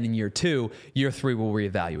mound again in year 2. Year 3 we'll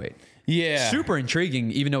reevaluate. Yeah, super intriguing,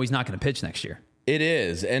 even though he's not going to pitch next year. It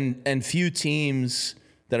is, and few teams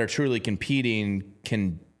that are truly competing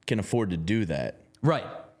can afford to do that. Right.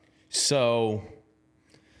 So,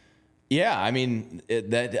 I mean,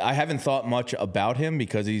 I haven't thought much about him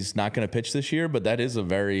because he's not going to pitch this year, but that is a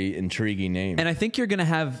very intriguing name. And I think you're going to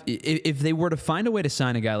have, if they were to find a way to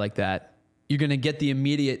sign a guy like that, you're going to get the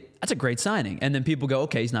immediate, that's a great signing. And then people go,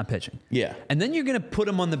 okay, he's not pitching. Yeah. And then you're going to put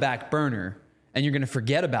him on the back burner and you're going to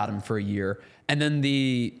forget about him for a year. And then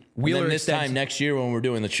the Wheeler this time next year when we're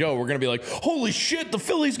doing the show, we're going to be like, holy shit, the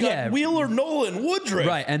Phillies got Wheeler, Nolan, Woodruff.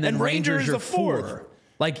 Right, and then Rangers are 4th.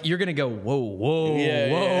 Like, you're going to go, whoa.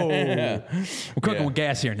 We're cooking with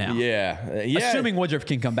gas here now. Yeah. Assuming Woodruff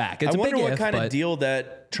can come back. It's I wonder what kind of deal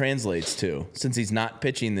that translates to, since he's not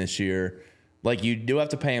pitching this year. Like, you do have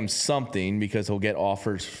to pay him something because he'll get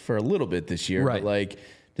offers for a little bit this year. Right. But, like,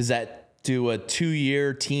 does that do a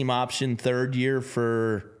 2-year team option, 3rd year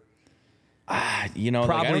for... probably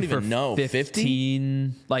I don't even know.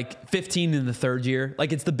 15, like 15 in the 3rd year.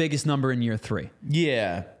 Like it's the biggest number in year 3.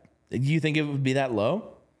 Yeah. Do you think it would be that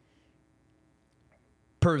low?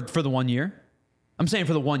 For the 1 year? I'm saying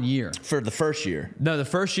for the 1 year. For the first year. No, the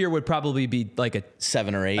first year would probably be like a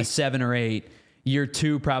 7 or 8. A 7 or 8. Year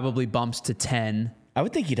 2 probably bumps to 10. I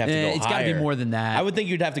would think you'd have to go higher. It's got to be more than that. I would think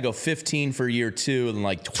you'd have to go 15 for year 2 and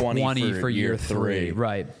like 20 for year 3.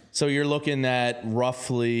 Right. So you're looking at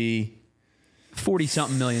roughly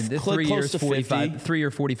 40-something million. 3 years, 45. 3 or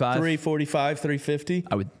 45. 345, 350.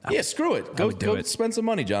 Screw it. Go spend some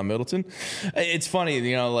money, John Middleton. It's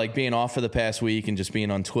funny, like being off for the past week and just being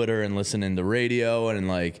on Twitter and listening to radio and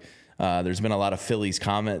like there's been a lot of Phillies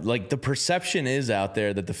comment. Like the perception is out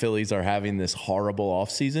there that the Phillies are having this horrible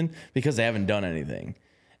offseason because they haven't done anything.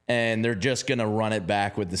 And they're just going to run it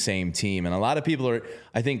back with the same team. And a lot of people are,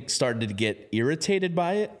 I think, started to get irritated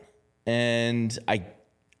by it. And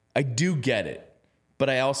I do get it, but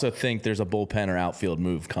I also think there's a bullpen or outfield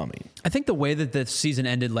move coming. I think the way that the season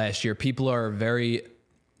ended last year, people are very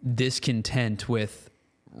discontent with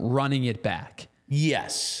running it back.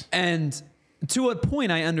 Yes. And to a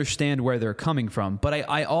point, I understand where they're coming from, but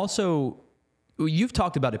I also, you've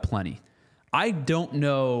talked about it plenty. I don't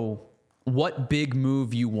know what big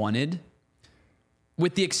move you wanted,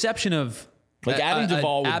 with the exception of like Adam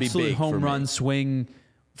Duvall would be big absolute home run me. Swing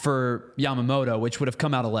for Yamamoto, which would have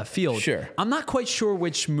come out of left field. Sure. I'm not quite sure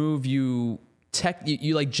which move you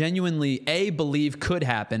like genuinely A, believe could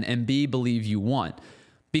happen and B, believe you want.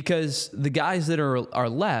 because the guys that are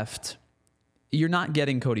left, you're not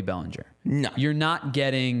getting Cody Bellinger. No. You're not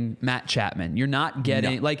getting Matt Chapman. You're not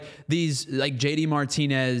getting like these, like JD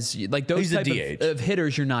Martinez, like those He's a type DH. of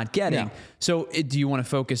hitters you're not getting. No. So do you want to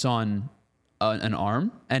focus on an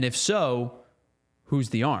arm? And if so, who's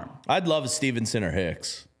the arm? I'd love Stevenson or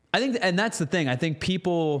Hicks. I think, and that's the thing. I think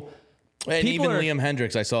people. And people even are, Liam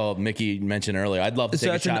Hendricks, I saw Mickey mention earlier. I'd love to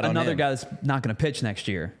take a shot on another him. guy that's not going to pitch next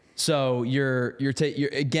year. So you're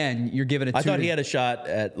giving it. I thought he had a shot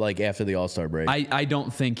at like after the All-Star break. I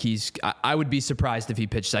don't think he's. I would be surprised if he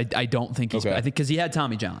pitched. I don't think he's. Okay. I think because he had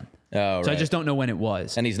Tommy John. Oh, So I right. just don't know when it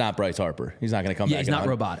was. And he's not Bryce Harper. He's not going to come Yeah, back. he's not on.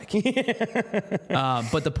 robotic.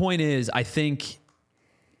 But the point is, I think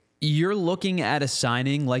you're looking at a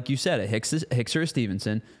signing, like you said, a Hicks or a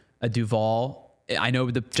Stevenson, a Duvall. I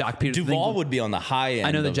know the Jock Peterson Duvall thing, would be on the high end.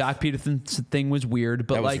 I know the of- Jock Peterson thing was weird,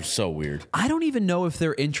 but That like was so weird. I don't even know if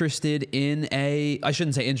they're interested in I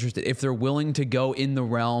shouldn't say interested, if they're willing to go in the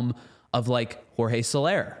realm of like Jorge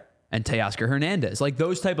Soler and Teoscar Hernandez, like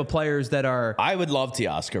those type of players that are I would love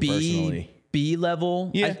Teoscar personally. B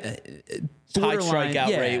level, Yeah. High borderline, strikeout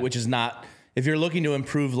yeah. rate, which is not. If you're looking to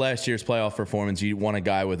improve last year's playoff performance, you want a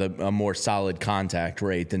guy with a more solid contact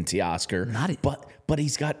rate than Teoscar. But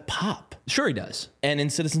he's got pop. Sure he does. And in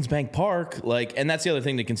Citizens Bank Park, and that's the other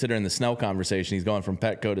thing to consider in the Snell conversation. He's going from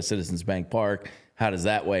Petco to Citizens Bank Park. How does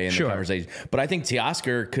that weigh in Sure. the conversation? But I think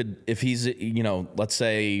Teoscar could, if he's, let's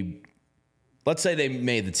say they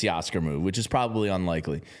made the Teoscar move, which is probably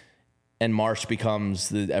unlikely, and Marsh becomes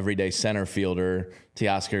the everyday center fielder,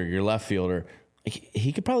 Teoscar your left fielder,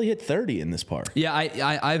 he could probably hit 30 in this park. Yeah,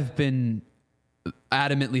 I've been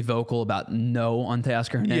adamantly vocal about no on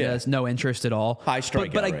Teoscar Hernandez, no interest at all. High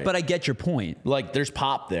strikeout rate. But I get your point. Like there's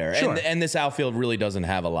pop there. Sure. And this outfield really doesn't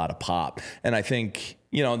have a lot of pop. And I think,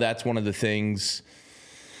 that's one of the things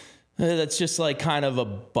that's just like kind of a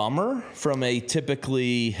bummer from a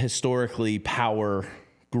typically historically power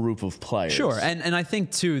group of players. Sure. And I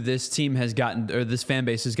think too, this fan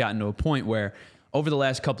base has gotten to a point where over the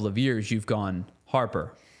last couple of years, you've gone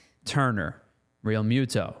Harper, Turner, Real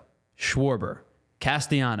Muto, Schwarber,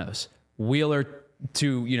 Castellanos, Wheeler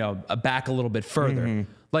to, back a little bit further.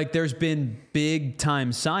 Mm-hmm. Like there's been big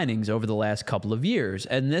time signings over the last couple of years,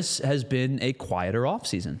 and this has been a quieter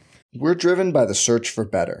offseason. We're driven by the search for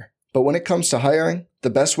better. But when it comes to hiring, the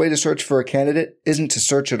best way to search for a candidate isn't to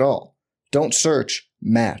search at all. Don't search,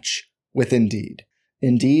 match with Indeed.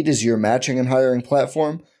 Indeed is your matching and hiring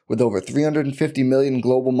platform with over 350 million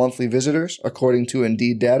global monthly visitors, according to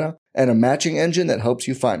Indeed data, and a matching engine that helps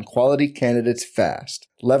you find quality candidates fast.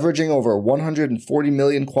 Leveraging over 140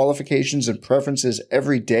 million qualifications and preferences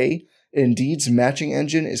every day, Indeed's matching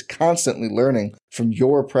engine is constantly learning from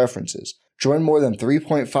your preferences. Join more than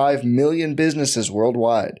 3.5 million businesses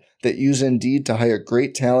worldwide that use Indeed to hire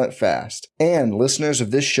great talent fast. And listeners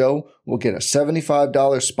of this show will get a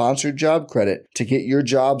 $75 sponsored job credit to get your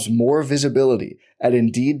jobs more visibility at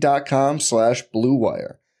Indeed.com/Blue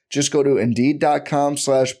Wire. Just go to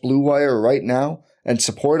Indeed.com/Blue Wire right now and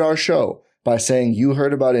support our show by saying you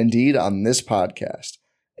heard about Indeed on this podcast.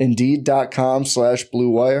 Indeed.com/Blue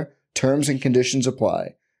Wire. Terms and conditions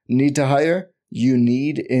apply. Need to hire? You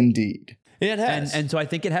need Indeed. It has. And so I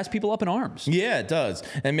think it has people up in arms. Yeah, it does.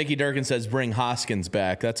 And Mickey Durkin says, bring Hoskins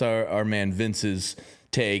back. That's our man Vince's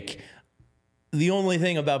take. The only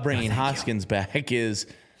thing about bringing Hoskins back is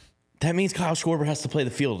that means Kyle Schwarber has to play the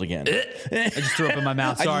field again. I just threw up in my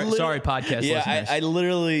mouth. Sorry, podcast listeners. I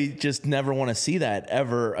literally just never want to see that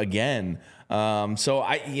ever again.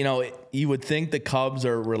 You would think the Cubs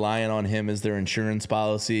are relying on him as their insurance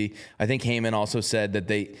policy. I think Heyman also said that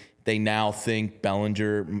they now think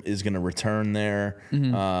Bellinger is going to return there.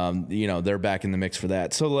 Mm-hmm. They're back in the mix for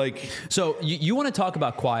that. So you want to talk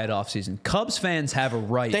about quiet offseason. Cubs fans have a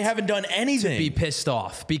right. They haven't done anything. To be pissed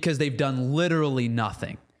off because they've done literally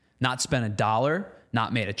nothing. Not spent a dollar,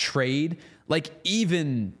 not made a trade. Like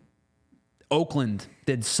even Oakland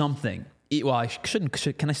did something. Well, I shouldn't.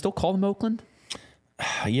 Can I still call them Oakland?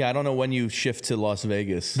 Yeah, I don't know when you shift to Las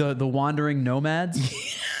Vegas. The wandering nomads.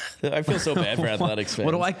 I feel so bad for Athletics fans.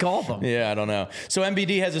 What do I call them? Yeah, I don't know. So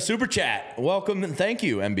MBD has a super chat. Welcome and thank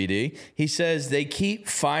you, MBD. He says they keep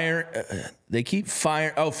flirting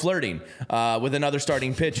with another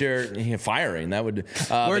starting pitcher. Firing, that would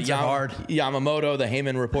words are hard. Yamamoto, the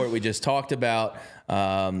Heyman report we just talked about.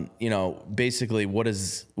 Basically, what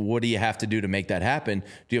do you have to do to make that happen?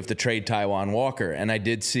 Do you have to trade Taijuan Walker? And I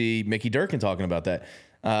did see Mickey Durkin talking about that.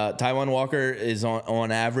 Taijuan Walker is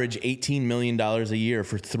on average $18 million a year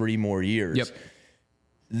for 3 more years. Yep.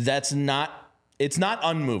 It's not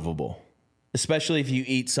unmovable, especially if you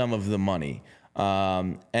eat some of the money.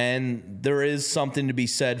 And there is something to be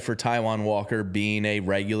said for Taijuan Walker being a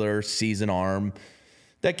regular season arm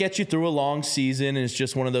that gets you through a long season and is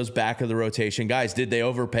just one of those back of the rotation guys. Did they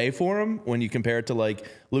overpay for him when you compare it to like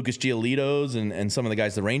Lucas Giolito's and some of the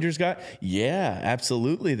guys the Rangers got? Yeah,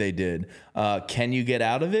 absolutely they did. Can you get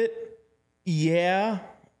out of it? Yeah,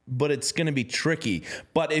 but it's going to be tricky.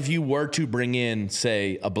 But if you were to bring in,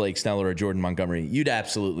 say, a Blake Snell or a Jordan Montgomery, you'd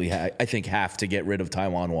absolutely, I think, have to get rid of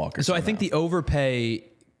Taijuan Walker. So somehow. I think the overpay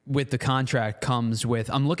with the contract comes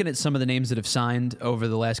with, I'm looking at some of the names that have signed over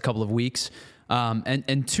the last couple of weeks.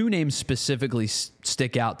 And two names specifically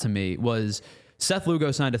stick out to me was Seth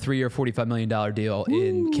Lugo signed a 3-year, $45 million deal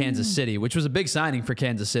in Kansas City, which was a big signing for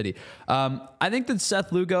Kansas City. I think that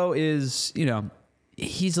Seth Lugo is,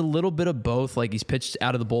 he's a little bit of both. Like he's pitched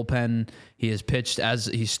out of the bullpen. He has pitched as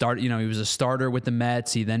he started, he was a starter with the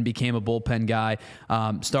Mets. He then became a bullpen guy,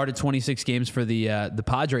 started 26 games for the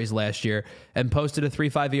Padres last year and posted a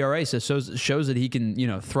 3.5 ERA. So shows that he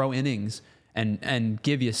can, throw innings and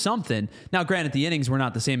give you something. Now, granted, the innings were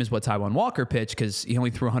not the same as what Taijuan Walker pitched because he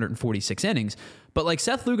only threw 146 innings. But like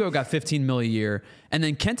Seth Lugo got $15 million a year, and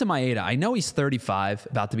then Kenta Maeda, I know he's 35,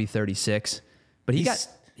 about to be 36, but he got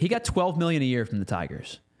 $12 million a year from the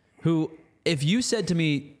Tigers. Who, if you said to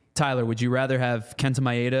me, Tyler, would you rather have Kenta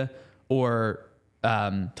Maeda or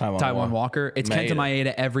Taijuan Walker? It's Kenta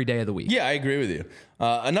Maeda every day of the week. Yeah, I agree with you.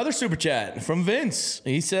 Another super chat from Vince.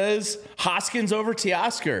 He says Hoskins over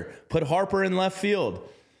Teoscar. Put Harper in left field.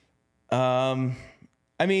 From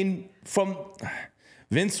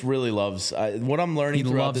Vince really loves what I'm learning.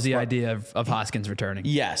 He loves the idea of Hoskins returning.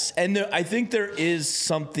 Yes, and I think there is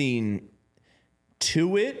something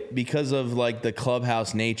to it because of like the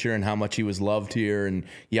clubhouse nature and how much he was loved here and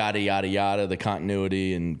yada yada yada, the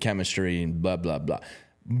continuity and chemistry and blah blah blah.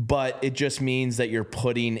 But it just means that you're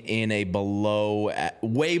putting in a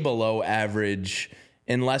way below average.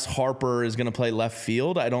 Unless Harper is going to play left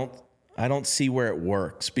field, I don't see where it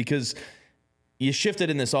works because you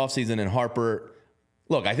shifted in this offseason and Harper.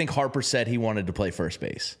 Look, I think Harper said he wanted to play first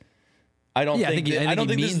base. I don't think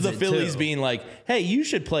this is the Phillies being like, hey, you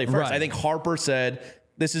should play first. Right. I think Harper said,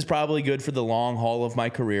 this is probably good for the long haul of my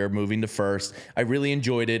career, moving to first. I really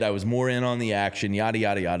enjoyed it. I was more in on the action, yada,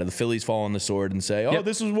 yada, yada. The Phillies fall on the sword and say,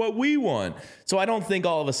 This is what we want. So I don't think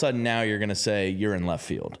all of a sudden now you're going to say you're in left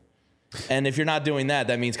field. And if you're not doing that,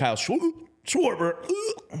 that means Kyle Schwarber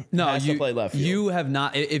has to play left field. You have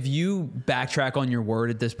not, if you backtrack on your word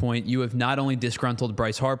at this point, you have not only disgruntled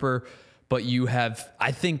Bryce Harper, but you have,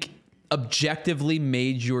 I think, objectively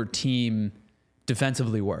made your team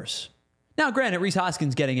defensively worse. Now, granted, Rhys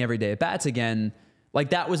Hoskins getting every day at bats again, like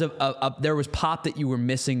that was there was pop that you were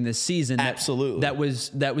missing this season. Absolutely, that was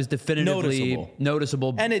definitively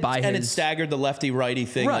noticeable, and it staggered the lefty righty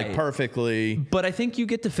thing like perfectly. But I think you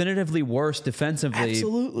get definitively worse defensively,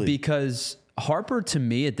 absolutely, because Harper, to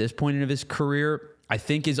me, at this point of his career, I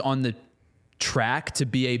think is on the track to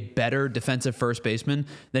be a better defensive first baseman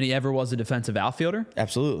than he ever was a defensive outfielder.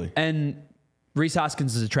 Absolutely. And Rhys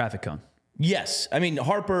Hoskins is a traffic cone. Yes. I mean,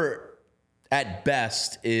 Harper at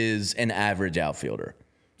best is an average outfielder.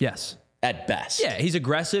 Yes. At best. Yeah, he's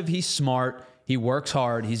aggressive, he's smart, he works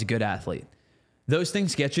hard, he's a good athlete. Those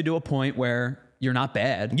things get you to a point where you're not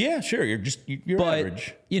bad. Yeah, sure. You're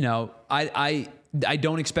average. I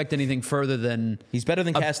don't expect anything further than he's better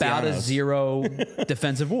than Castellanos. About a 0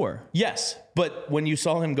 defensive WAR. Yes, but when you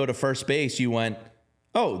saw him go to first base, you went,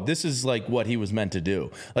 "Oh, this is like what he was meant to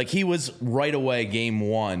do." Like he was right away, game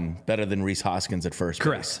one, better than Rhys Hoskins at first base.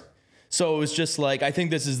 Correct. So it was just like, I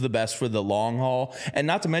think this is the best for the long haul, and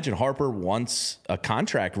not to mention Harper wants a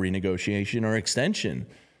contract renegotiation or extension.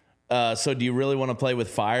 So do you really want to play with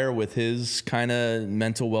fire with his kind of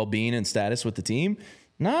mental well-being and status with the team?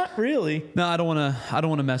 Not really. No, I don't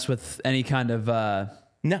want to mess with any kind of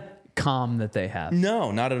calm that they have.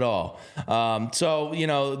 No, not at all. God,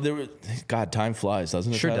 time flies,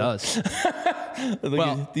 doesn't it? Sure does.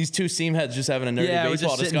 These two seam heads just having a nerdy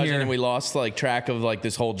baseball discussion, and we lost track of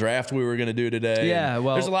this whole draft we were going to do today. Yeah,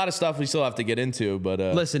 well, there's a lot of stuff we still have to get into. But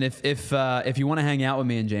listen, if you want to hang out with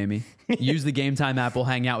me and Jamie, use the Game Time app. We'll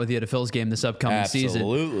hang out with you at a Phil's game this upcoming season.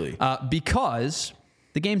 Absolutely, because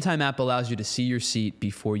the Game Time app allows you to see your seat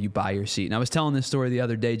before you buy your seat. And I was telling this story the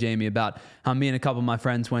other day, Jamie, about how me and a couple of my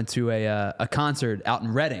friends went to a concert out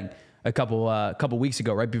in Reading a couple weeks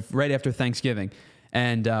ago, right after Thanksgiving.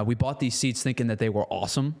 And we bought these seats thinking that they were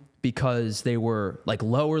awesome because they were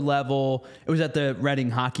lower level. It was at the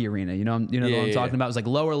Reading Hockey Arena. You know what I'm talking about? It was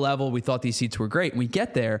lower level. We thought these seats were great. And we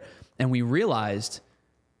get there and we realized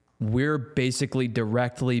we're basically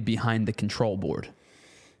directly behind the control board.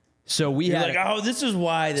 So we You're had like, oh, this is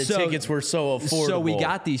why the tickets were so affordable. So we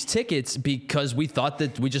got these tickets because we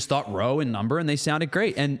just thought row and number, and they sounded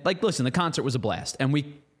great. And like, listen, the concert was a blast, and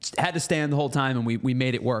we had to stand the whole time, and we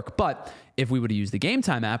made it work. But if we would have used the Game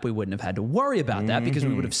Time app, we wouldn't have had to worry about that because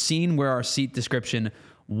we would have seen where our seat description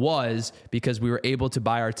was because we were able to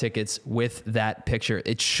buy our tickets with that picture.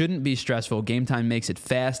 It shouldn't be stressful. Game Time makes it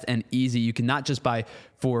fast and easy. You can not just buy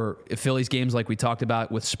for Phillies games like we talked about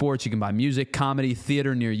with sports. You can buy music, comedy,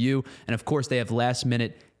 theater near you. And of course, they have last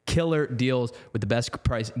minute killer deals with the best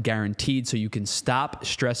price guaranteed, so you can stop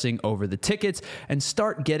stressing over the tickets and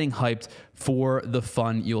start getting hyped for the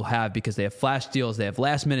fun you'll have because they have flash deals, they have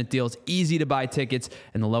last minute deals, easy to buy tickets,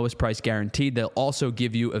 and the lowest price guaranteed. They'll also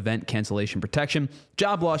give you event cancellation protection,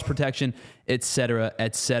 job loss protection, etc.,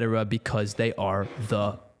 because they are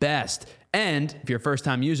the best. And if you're a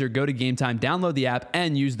first-time user, go to Game Time, download the app,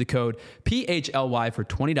 and use the code PHLY for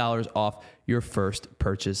 $20 off your first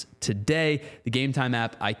purchase today. The Game Time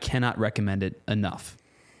app, I cannot recommend it enough.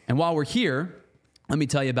 And while we're here, let me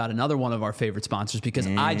tell you about another one of our favorite sponsors because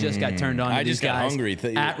I just got turned on to these guys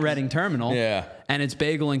at Reading Terminal. Yeah. And it's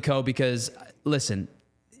Bagel & Co. because, listen,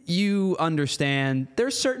 you understand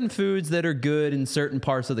there's certain foods that are good in certain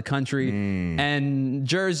parts of the country, and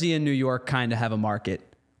Jersey and New York kind of have a market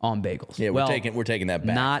on bagels. Yeah, we're taking that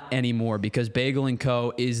back. Not anymore because Bagel &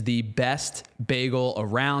 Co. is the best bagel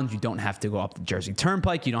around. You don't have to go up the Jersey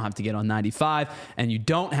Turnpike. You don't have to get on 95. And you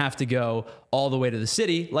don't have to go all the way to the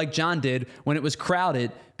city like John did when it was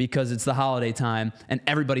crowded because it's the holiday time and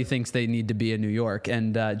everybody thinks they need to be in New York.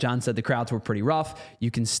 And John said the crowds were pretty rough. You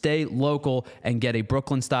can stay local and get a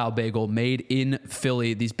Brooklyn-style bagel made in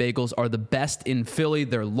Philly. These bagels are the best in Philly.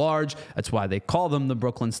 They're large. That's why they call them the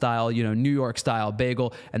Brooklyn-style, New York-style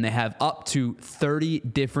bagel. And they have up to 30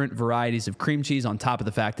 different varieties of cream cheese on top of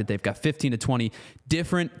the fact that they've got 15 to 20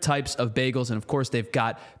 different types of bagels. And, of course, they've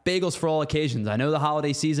got bagels for all occasions. I know the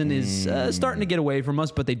holiday season is starting to get away from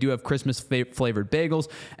us, but they do have Christmas-flavored bagels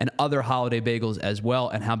and other holiday bagels as well.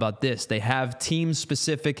 And how about this? They have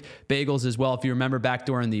team-specific bagels as well. If you remember back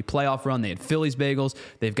during the playoff run, they had Phillies bagels.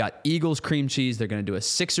 They've got Eagles cream cheese. They're going to do a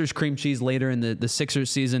Sixers cream cheese later in the Sixers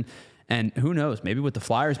season. And who knows, maybe with the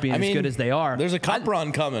Flyers being as good as they are. There's a cup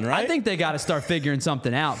run coming, right? I think they got to start figuring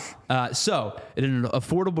something out. So, in an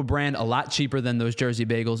affordable brand, a lot cheaper than those Jersey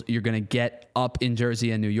bagels you're going to get up in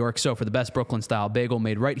Jersey and New York. So, for the best Brooklyn-style bagel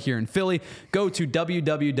made right here in Philly, go to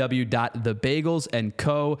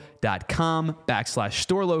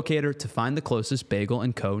www.thebagelsandco.com/store locator to find the closest Bagel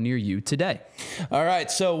 & Co. near you today. All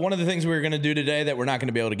right, so one of the things we're going to do today that we're not going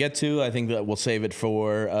to be able to get to, I think that we'll save it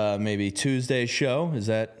for maybe Tuesday's show. Is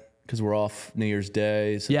that... because we're off New Year's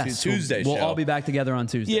Day. So yes, Tuesday we'll show. all be back together on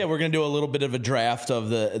Tuesday. Yeah, we're going to do a little bit of a draft of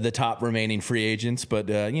the top remaining free agents. But,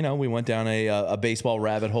 we went down a baseball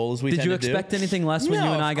rabbit hole as we tend to do. Did you expect anything less when you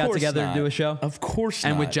and I got together to do a show? Of course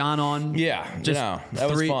not. And with John on? Yeah, that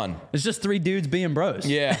was fun. It's just three dudes being bros.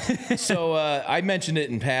 Yeah. So I mentioned it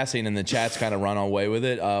in passing, and the chat's kind of run away with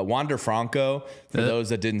it. Wander Franco, for those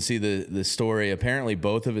that didn't see the story, apparently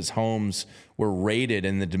both of his homes were raided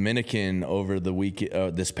in the Dominican over the week,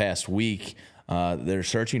 this past week. They're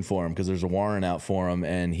searching for him because there's a warrant out for him,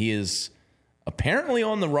 and he is apparently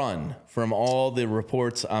on the run from all the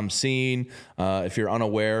reports I'm seeing. If you're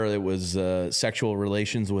unaware, it was sexual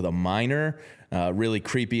relations with a minor, really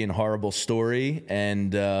creepy and horrible story.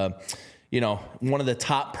 And, one of the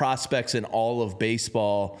top prospects in all of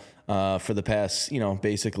baseball for the past,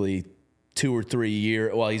 basically 2 or 3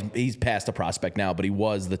 years. Well, he's past a prospect now, but he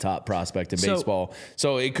was the top prospect in baseball.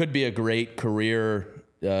 So it could be a great career,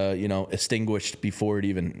 extinguished before it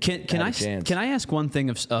even had a chance. Can I ask one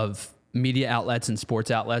thing of media outlets and sports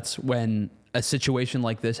outlets when a situation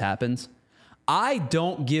like this happens? I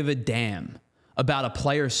don't give a damn about a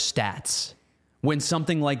player's stats when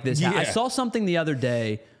something like this happens. I saw something the other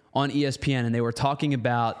day on ESPN, and they were talking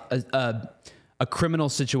about a criminal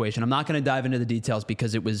situation. I'm not going to dive into the details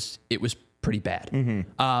because it was pretty bad.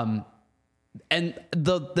 Mm-hmm. And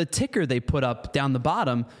the ticker they put up down the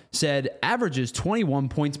bottom said averages 21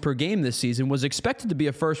 points per game this season, was expected to be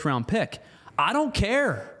a first-round pick. I don't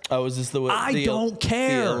care. Oh, is this the don't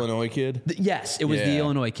care. The Illinois kid? Yes, it was the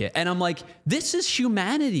Illinois kid. And I'm like, this is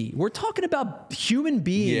humanity. We're talking about human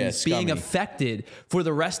beings being affected for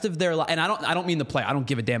the rest of their life. And I don't mean the player. I don't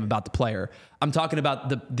give a damn about the player. I'm talking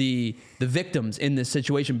about the victims in this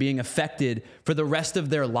situation being affected for the rest of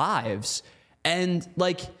their lives. And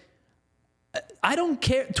I don't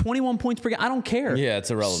care. 21 points per game. I don't care. Yeah,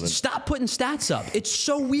 it's irrelevant. Stop putting stats up. It's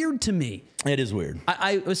so weird to me. It is weird.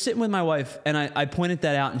 I was sitting with my wife and I pointed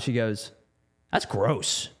that out and she goes, "That's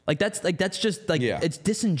gross. That's just it's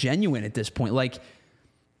disingenuous at this point.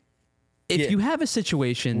 if you have a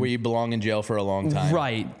situation where you belong in jail for a long time,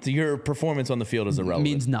 right, your performance on the field is irrelevant.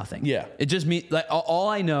 Means nothing. Yeah. It just means, like, all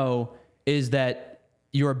I know is that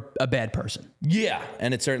you're a bad person. Yeah,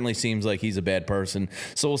 and it certainly seems like he's a bad person.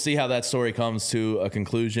 So we'll see how that story comes to a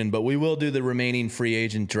conclusion. But we will do the remaining free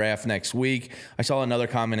agent draft next week. I saw another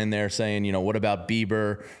comment in there saying, what about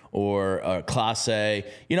Bieber or Clase?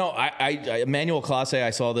 Emmanuel Clase, I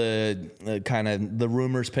saw the kind of the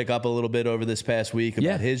rumors pick up a little bit over this past week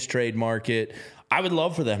about his trade market. I would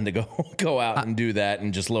love for them to go out and do that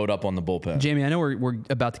and just load up on the bullpen. Jamie, I know we're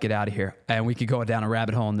about to get out of here, and we could go down a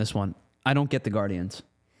rabbit hole on this one. I don't get the Guardians.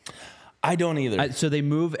 I don't either. So they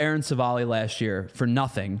moved Aaron Savali last year for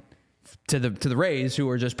nothing to the Rays, who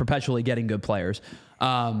are just perpetually getting good players.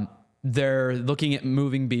 They're looking at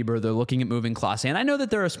moving Bieber. They're looking at moving Clase. And I know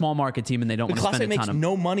that they're a small market team and they don't want to spend a ton makes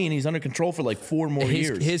no money and he's under control for like 4 more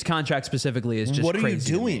years. His contract specifically is just what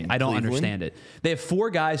crazy. What are you doing? I don't Cleveland? understand it. They have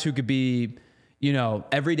 4 guys who could be,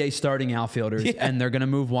 everyday starting outfielders, and they're going to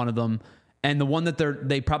move one of them. And the one that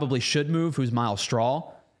they probably should move, who's Miles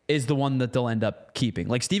Straw, is the one that they'll end up keeping.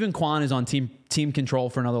 Like Stephen Kwan is on team control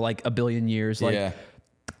for another like a billion years. Like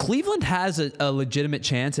Cleveland has a legitimate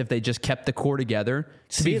chance if they just kept the core together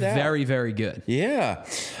to be very, very good. Yeah.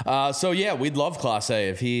 We'd love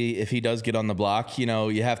Clase if he does get on the block.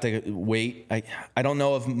 You have to wait. I don't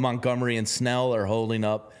know if Montgomery and Snell are holding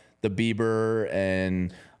up the Bieber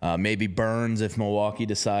and maybe Burns if Milwaukee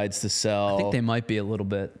decides to sell. I think they might be a little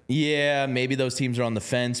bit. Yeah, maybe those teams are on the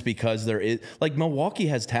fence because there is like Milwaukee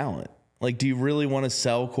has talent. Like, do you really want to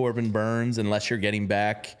sell Corbin Burns unless you're getting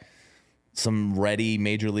back some ready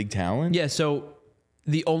major league talent? Yeah, so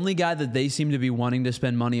the only guy that they seem to be wanting to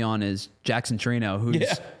spend money on is Jackson Trino,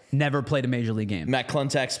 who's never played a major league game. Matt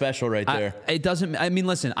Klentak special right there. Listen,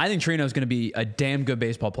 I think Trino's going to be a damn good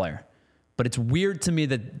baseball player. But it's weird to me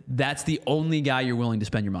that that's the only guy you're willing to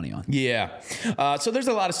spend your money on. Yeah. So there's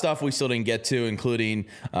a lot of stuff we still didn't get to, including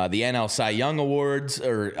the NL Cy Young Awards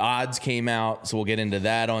or odds came out. So we'll get into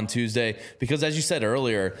that on Tuesday. Because as you said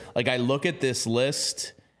earlier, like I look at this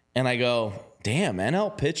list and I go, damn,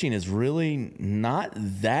 NL pitching is really not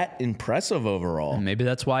that impressive overall. And maybe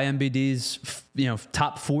that's why MBD's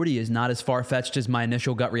top 40 is not as far-fetched as my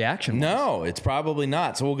initial gut reaction was. No, it's probably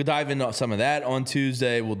not. So we'll dive into some of that on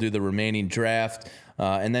Tuesday. We'll do the remaining draft.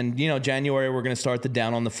 And then, January, we're going to start the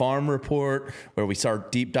Down on the Farm report where we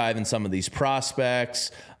start deep diving some of these prospects.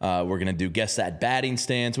 We're going to do Guess That Batting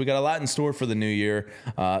Stance. We got a lot in store for the new year.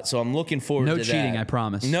 So I'm looking forward to that. No cheating, I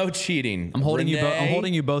promise. No cheating. I'm holding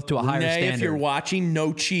you both to a higher standard. If you're watching,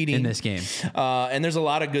 no cheating. In this game. And there's a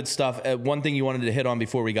lot of good stuff. One thing you wanted to hit on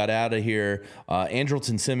before we got out of here,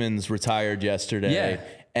 Andrelton Simmons retired yesterday. Yeah.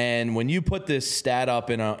 And when you put this stat up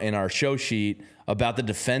in our show sheet about the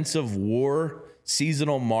defensive WAR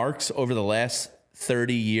seasonal marks over the last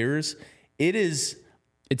 30 years, it's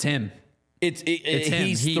him.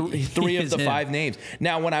 He's three of the 5 names.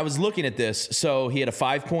 Now, when I was looking at this, so he had a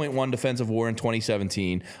 5.1 defensive WAR in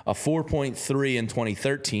 2017, a 4.3 in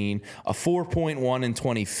 2013, a 4.1 in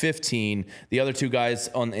 2015. The other 2 guys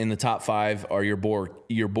in the top 5 are your boy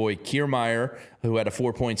Kiermaier, who had a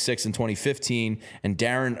 4.6 in 2015, and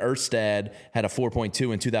Darren Erstad had a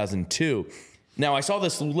 4.2 in 2002. Now, I saw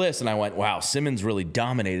this list and I went, wow, Simmons really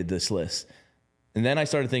dominated this list. And then I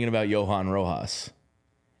started thinking about Johan Rojas.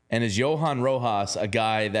 And is Johan Rojas a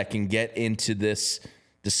guy that can get into this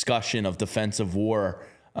discussion of defensive WAR,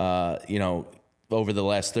 over the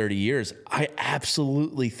last 30 years? I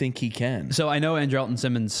absolutely think he can. So I know Andrelton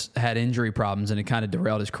Simmons had injury problems and it kind of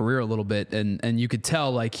derailed his career a little bit. And you could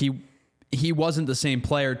tell like he wasn't the same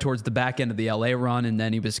player towards the back end of the LA run. And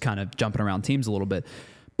then he was kind of jumping around teams a little bit.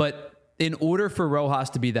 But in order for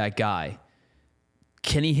Rojas to be that guy,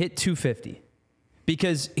 can he hit 250?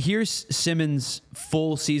 Because here's Simmons'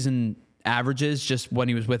 full season averages just when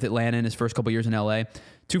he was with Atlanta in his first couple years in LA.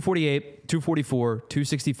 248, 244,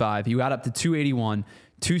 265. He got up to 281,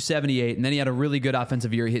 278, and then he had a really good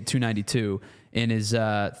offensive year. He hit 292 in his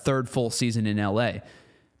third full season in LA.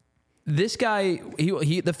 This guy,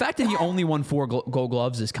 the fact that he only won 4 Gold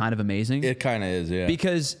Gloves is kind of amazing. It kind of is, yeah.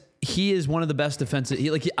 Because he is one of the best defensive.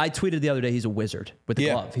 I tweeted the other day he's a wizard with the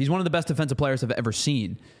glove. He's one of the best defensive players I've ever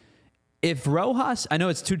seen. If Rojas, I know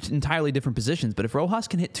it's 2 entirely different positions, but if Rojas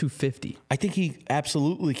can hit 250, I think he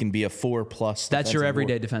absolutely can be a 4+. That's your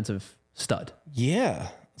everyday defensive stud. Yeah.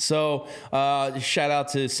 So shout out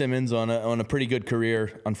to Simmons on a pretty good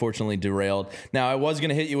career. Unfortunately derailed. Now I was going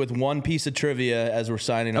to hit you with one piece of trivia as we're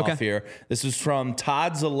signing off here. This is from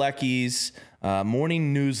Todd Zalecki's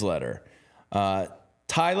morning newsletter.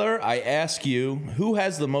 Tyler, I ask you, who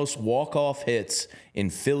has the most walk-off hits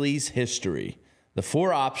in Phillies history? The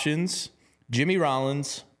 4 options: Jimmy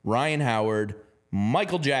Rollins, Ryan Howard,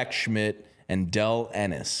 Michael Jack Schmidt, and Del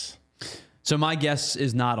Ennis. So my guess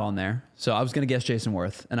is not on there. So I was going to guess Jason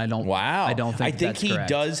Worth, and I don't. Wow. I don't think that's he correct.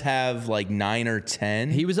 does have like 9 or 10.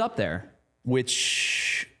 He was up there,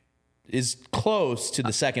 which is close to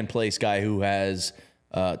the second place guy who has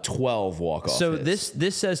 12 walk-off So hits.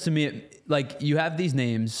 this says to me, like, you have these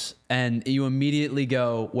names and you immediately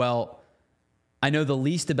go, well, I know the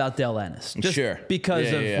least about Del Ennis. Just Sure.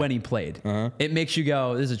 because Yeah. when he played. It makes you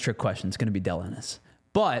go, this is a trick question. It's going to be Del Ennis.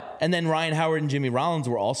 But, And then Ryan Howard and Jimmy Rollins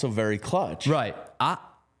were also very clutch. right,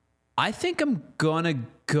 I think I'm going to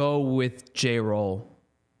go with J-Roll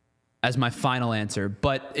as my final answer,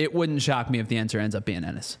 but it wouldn't shock me if the answer ends up being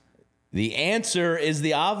Ennis. The answer is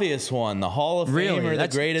the obvious one. The Hall of Really? Famer, the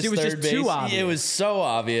greatest it was third just too base. obvious. It was so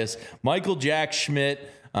obvious. Michael Jack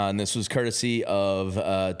Schmidt, and this was courtesy of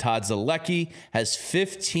Todd Zalecki, has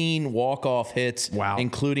 15 walk-off hits, Wow.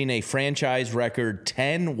 including a franchise record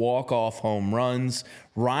 10 walk-off home runs.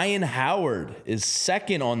 Ryan Howard is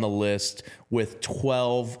second on the list with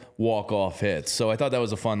 12 walk-off hits. So I thought that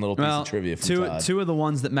was a fun little piece of trivia from Todd. Two of the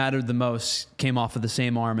ones that mattered the most came off of the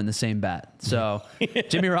same arm and the same bat. So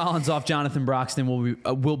Jimmy Rollins off Jonathan Broxton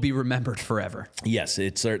will be remembered forever. Yes,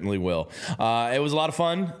 it certainly will. It was a lot of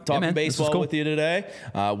fun talking man, this was baseball cool. with you today.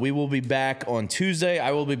 We will be back on Tuesday.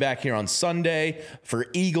 I will be back here on Sunday for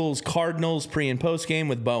Eagles Cardinals pre and post game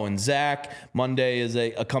with Bo and Zach. Monday is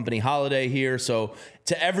a company holiday here, so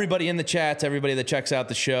to everybody in the chat, to everybody that checks out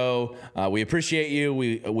the show, we appreciate you.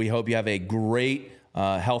 We hope you have a great,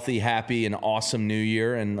 healthy, happy, and awesome New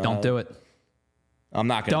Year. And Don't do it. I'm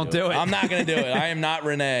not going to Don't do it. I'm not going to do it. I am not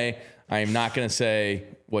Renee. I am not going to say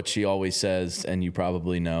what she always says, and you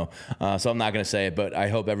probably know. So I'm not going to say it, but I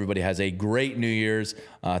hope everybody has a great New Year's.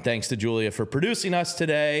 Thanks to Julia for producing us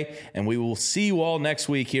today, and we will see you all next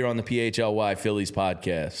week here on the PHLY Phillies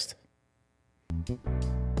podcast.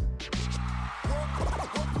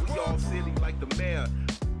 We all silly like the mayor.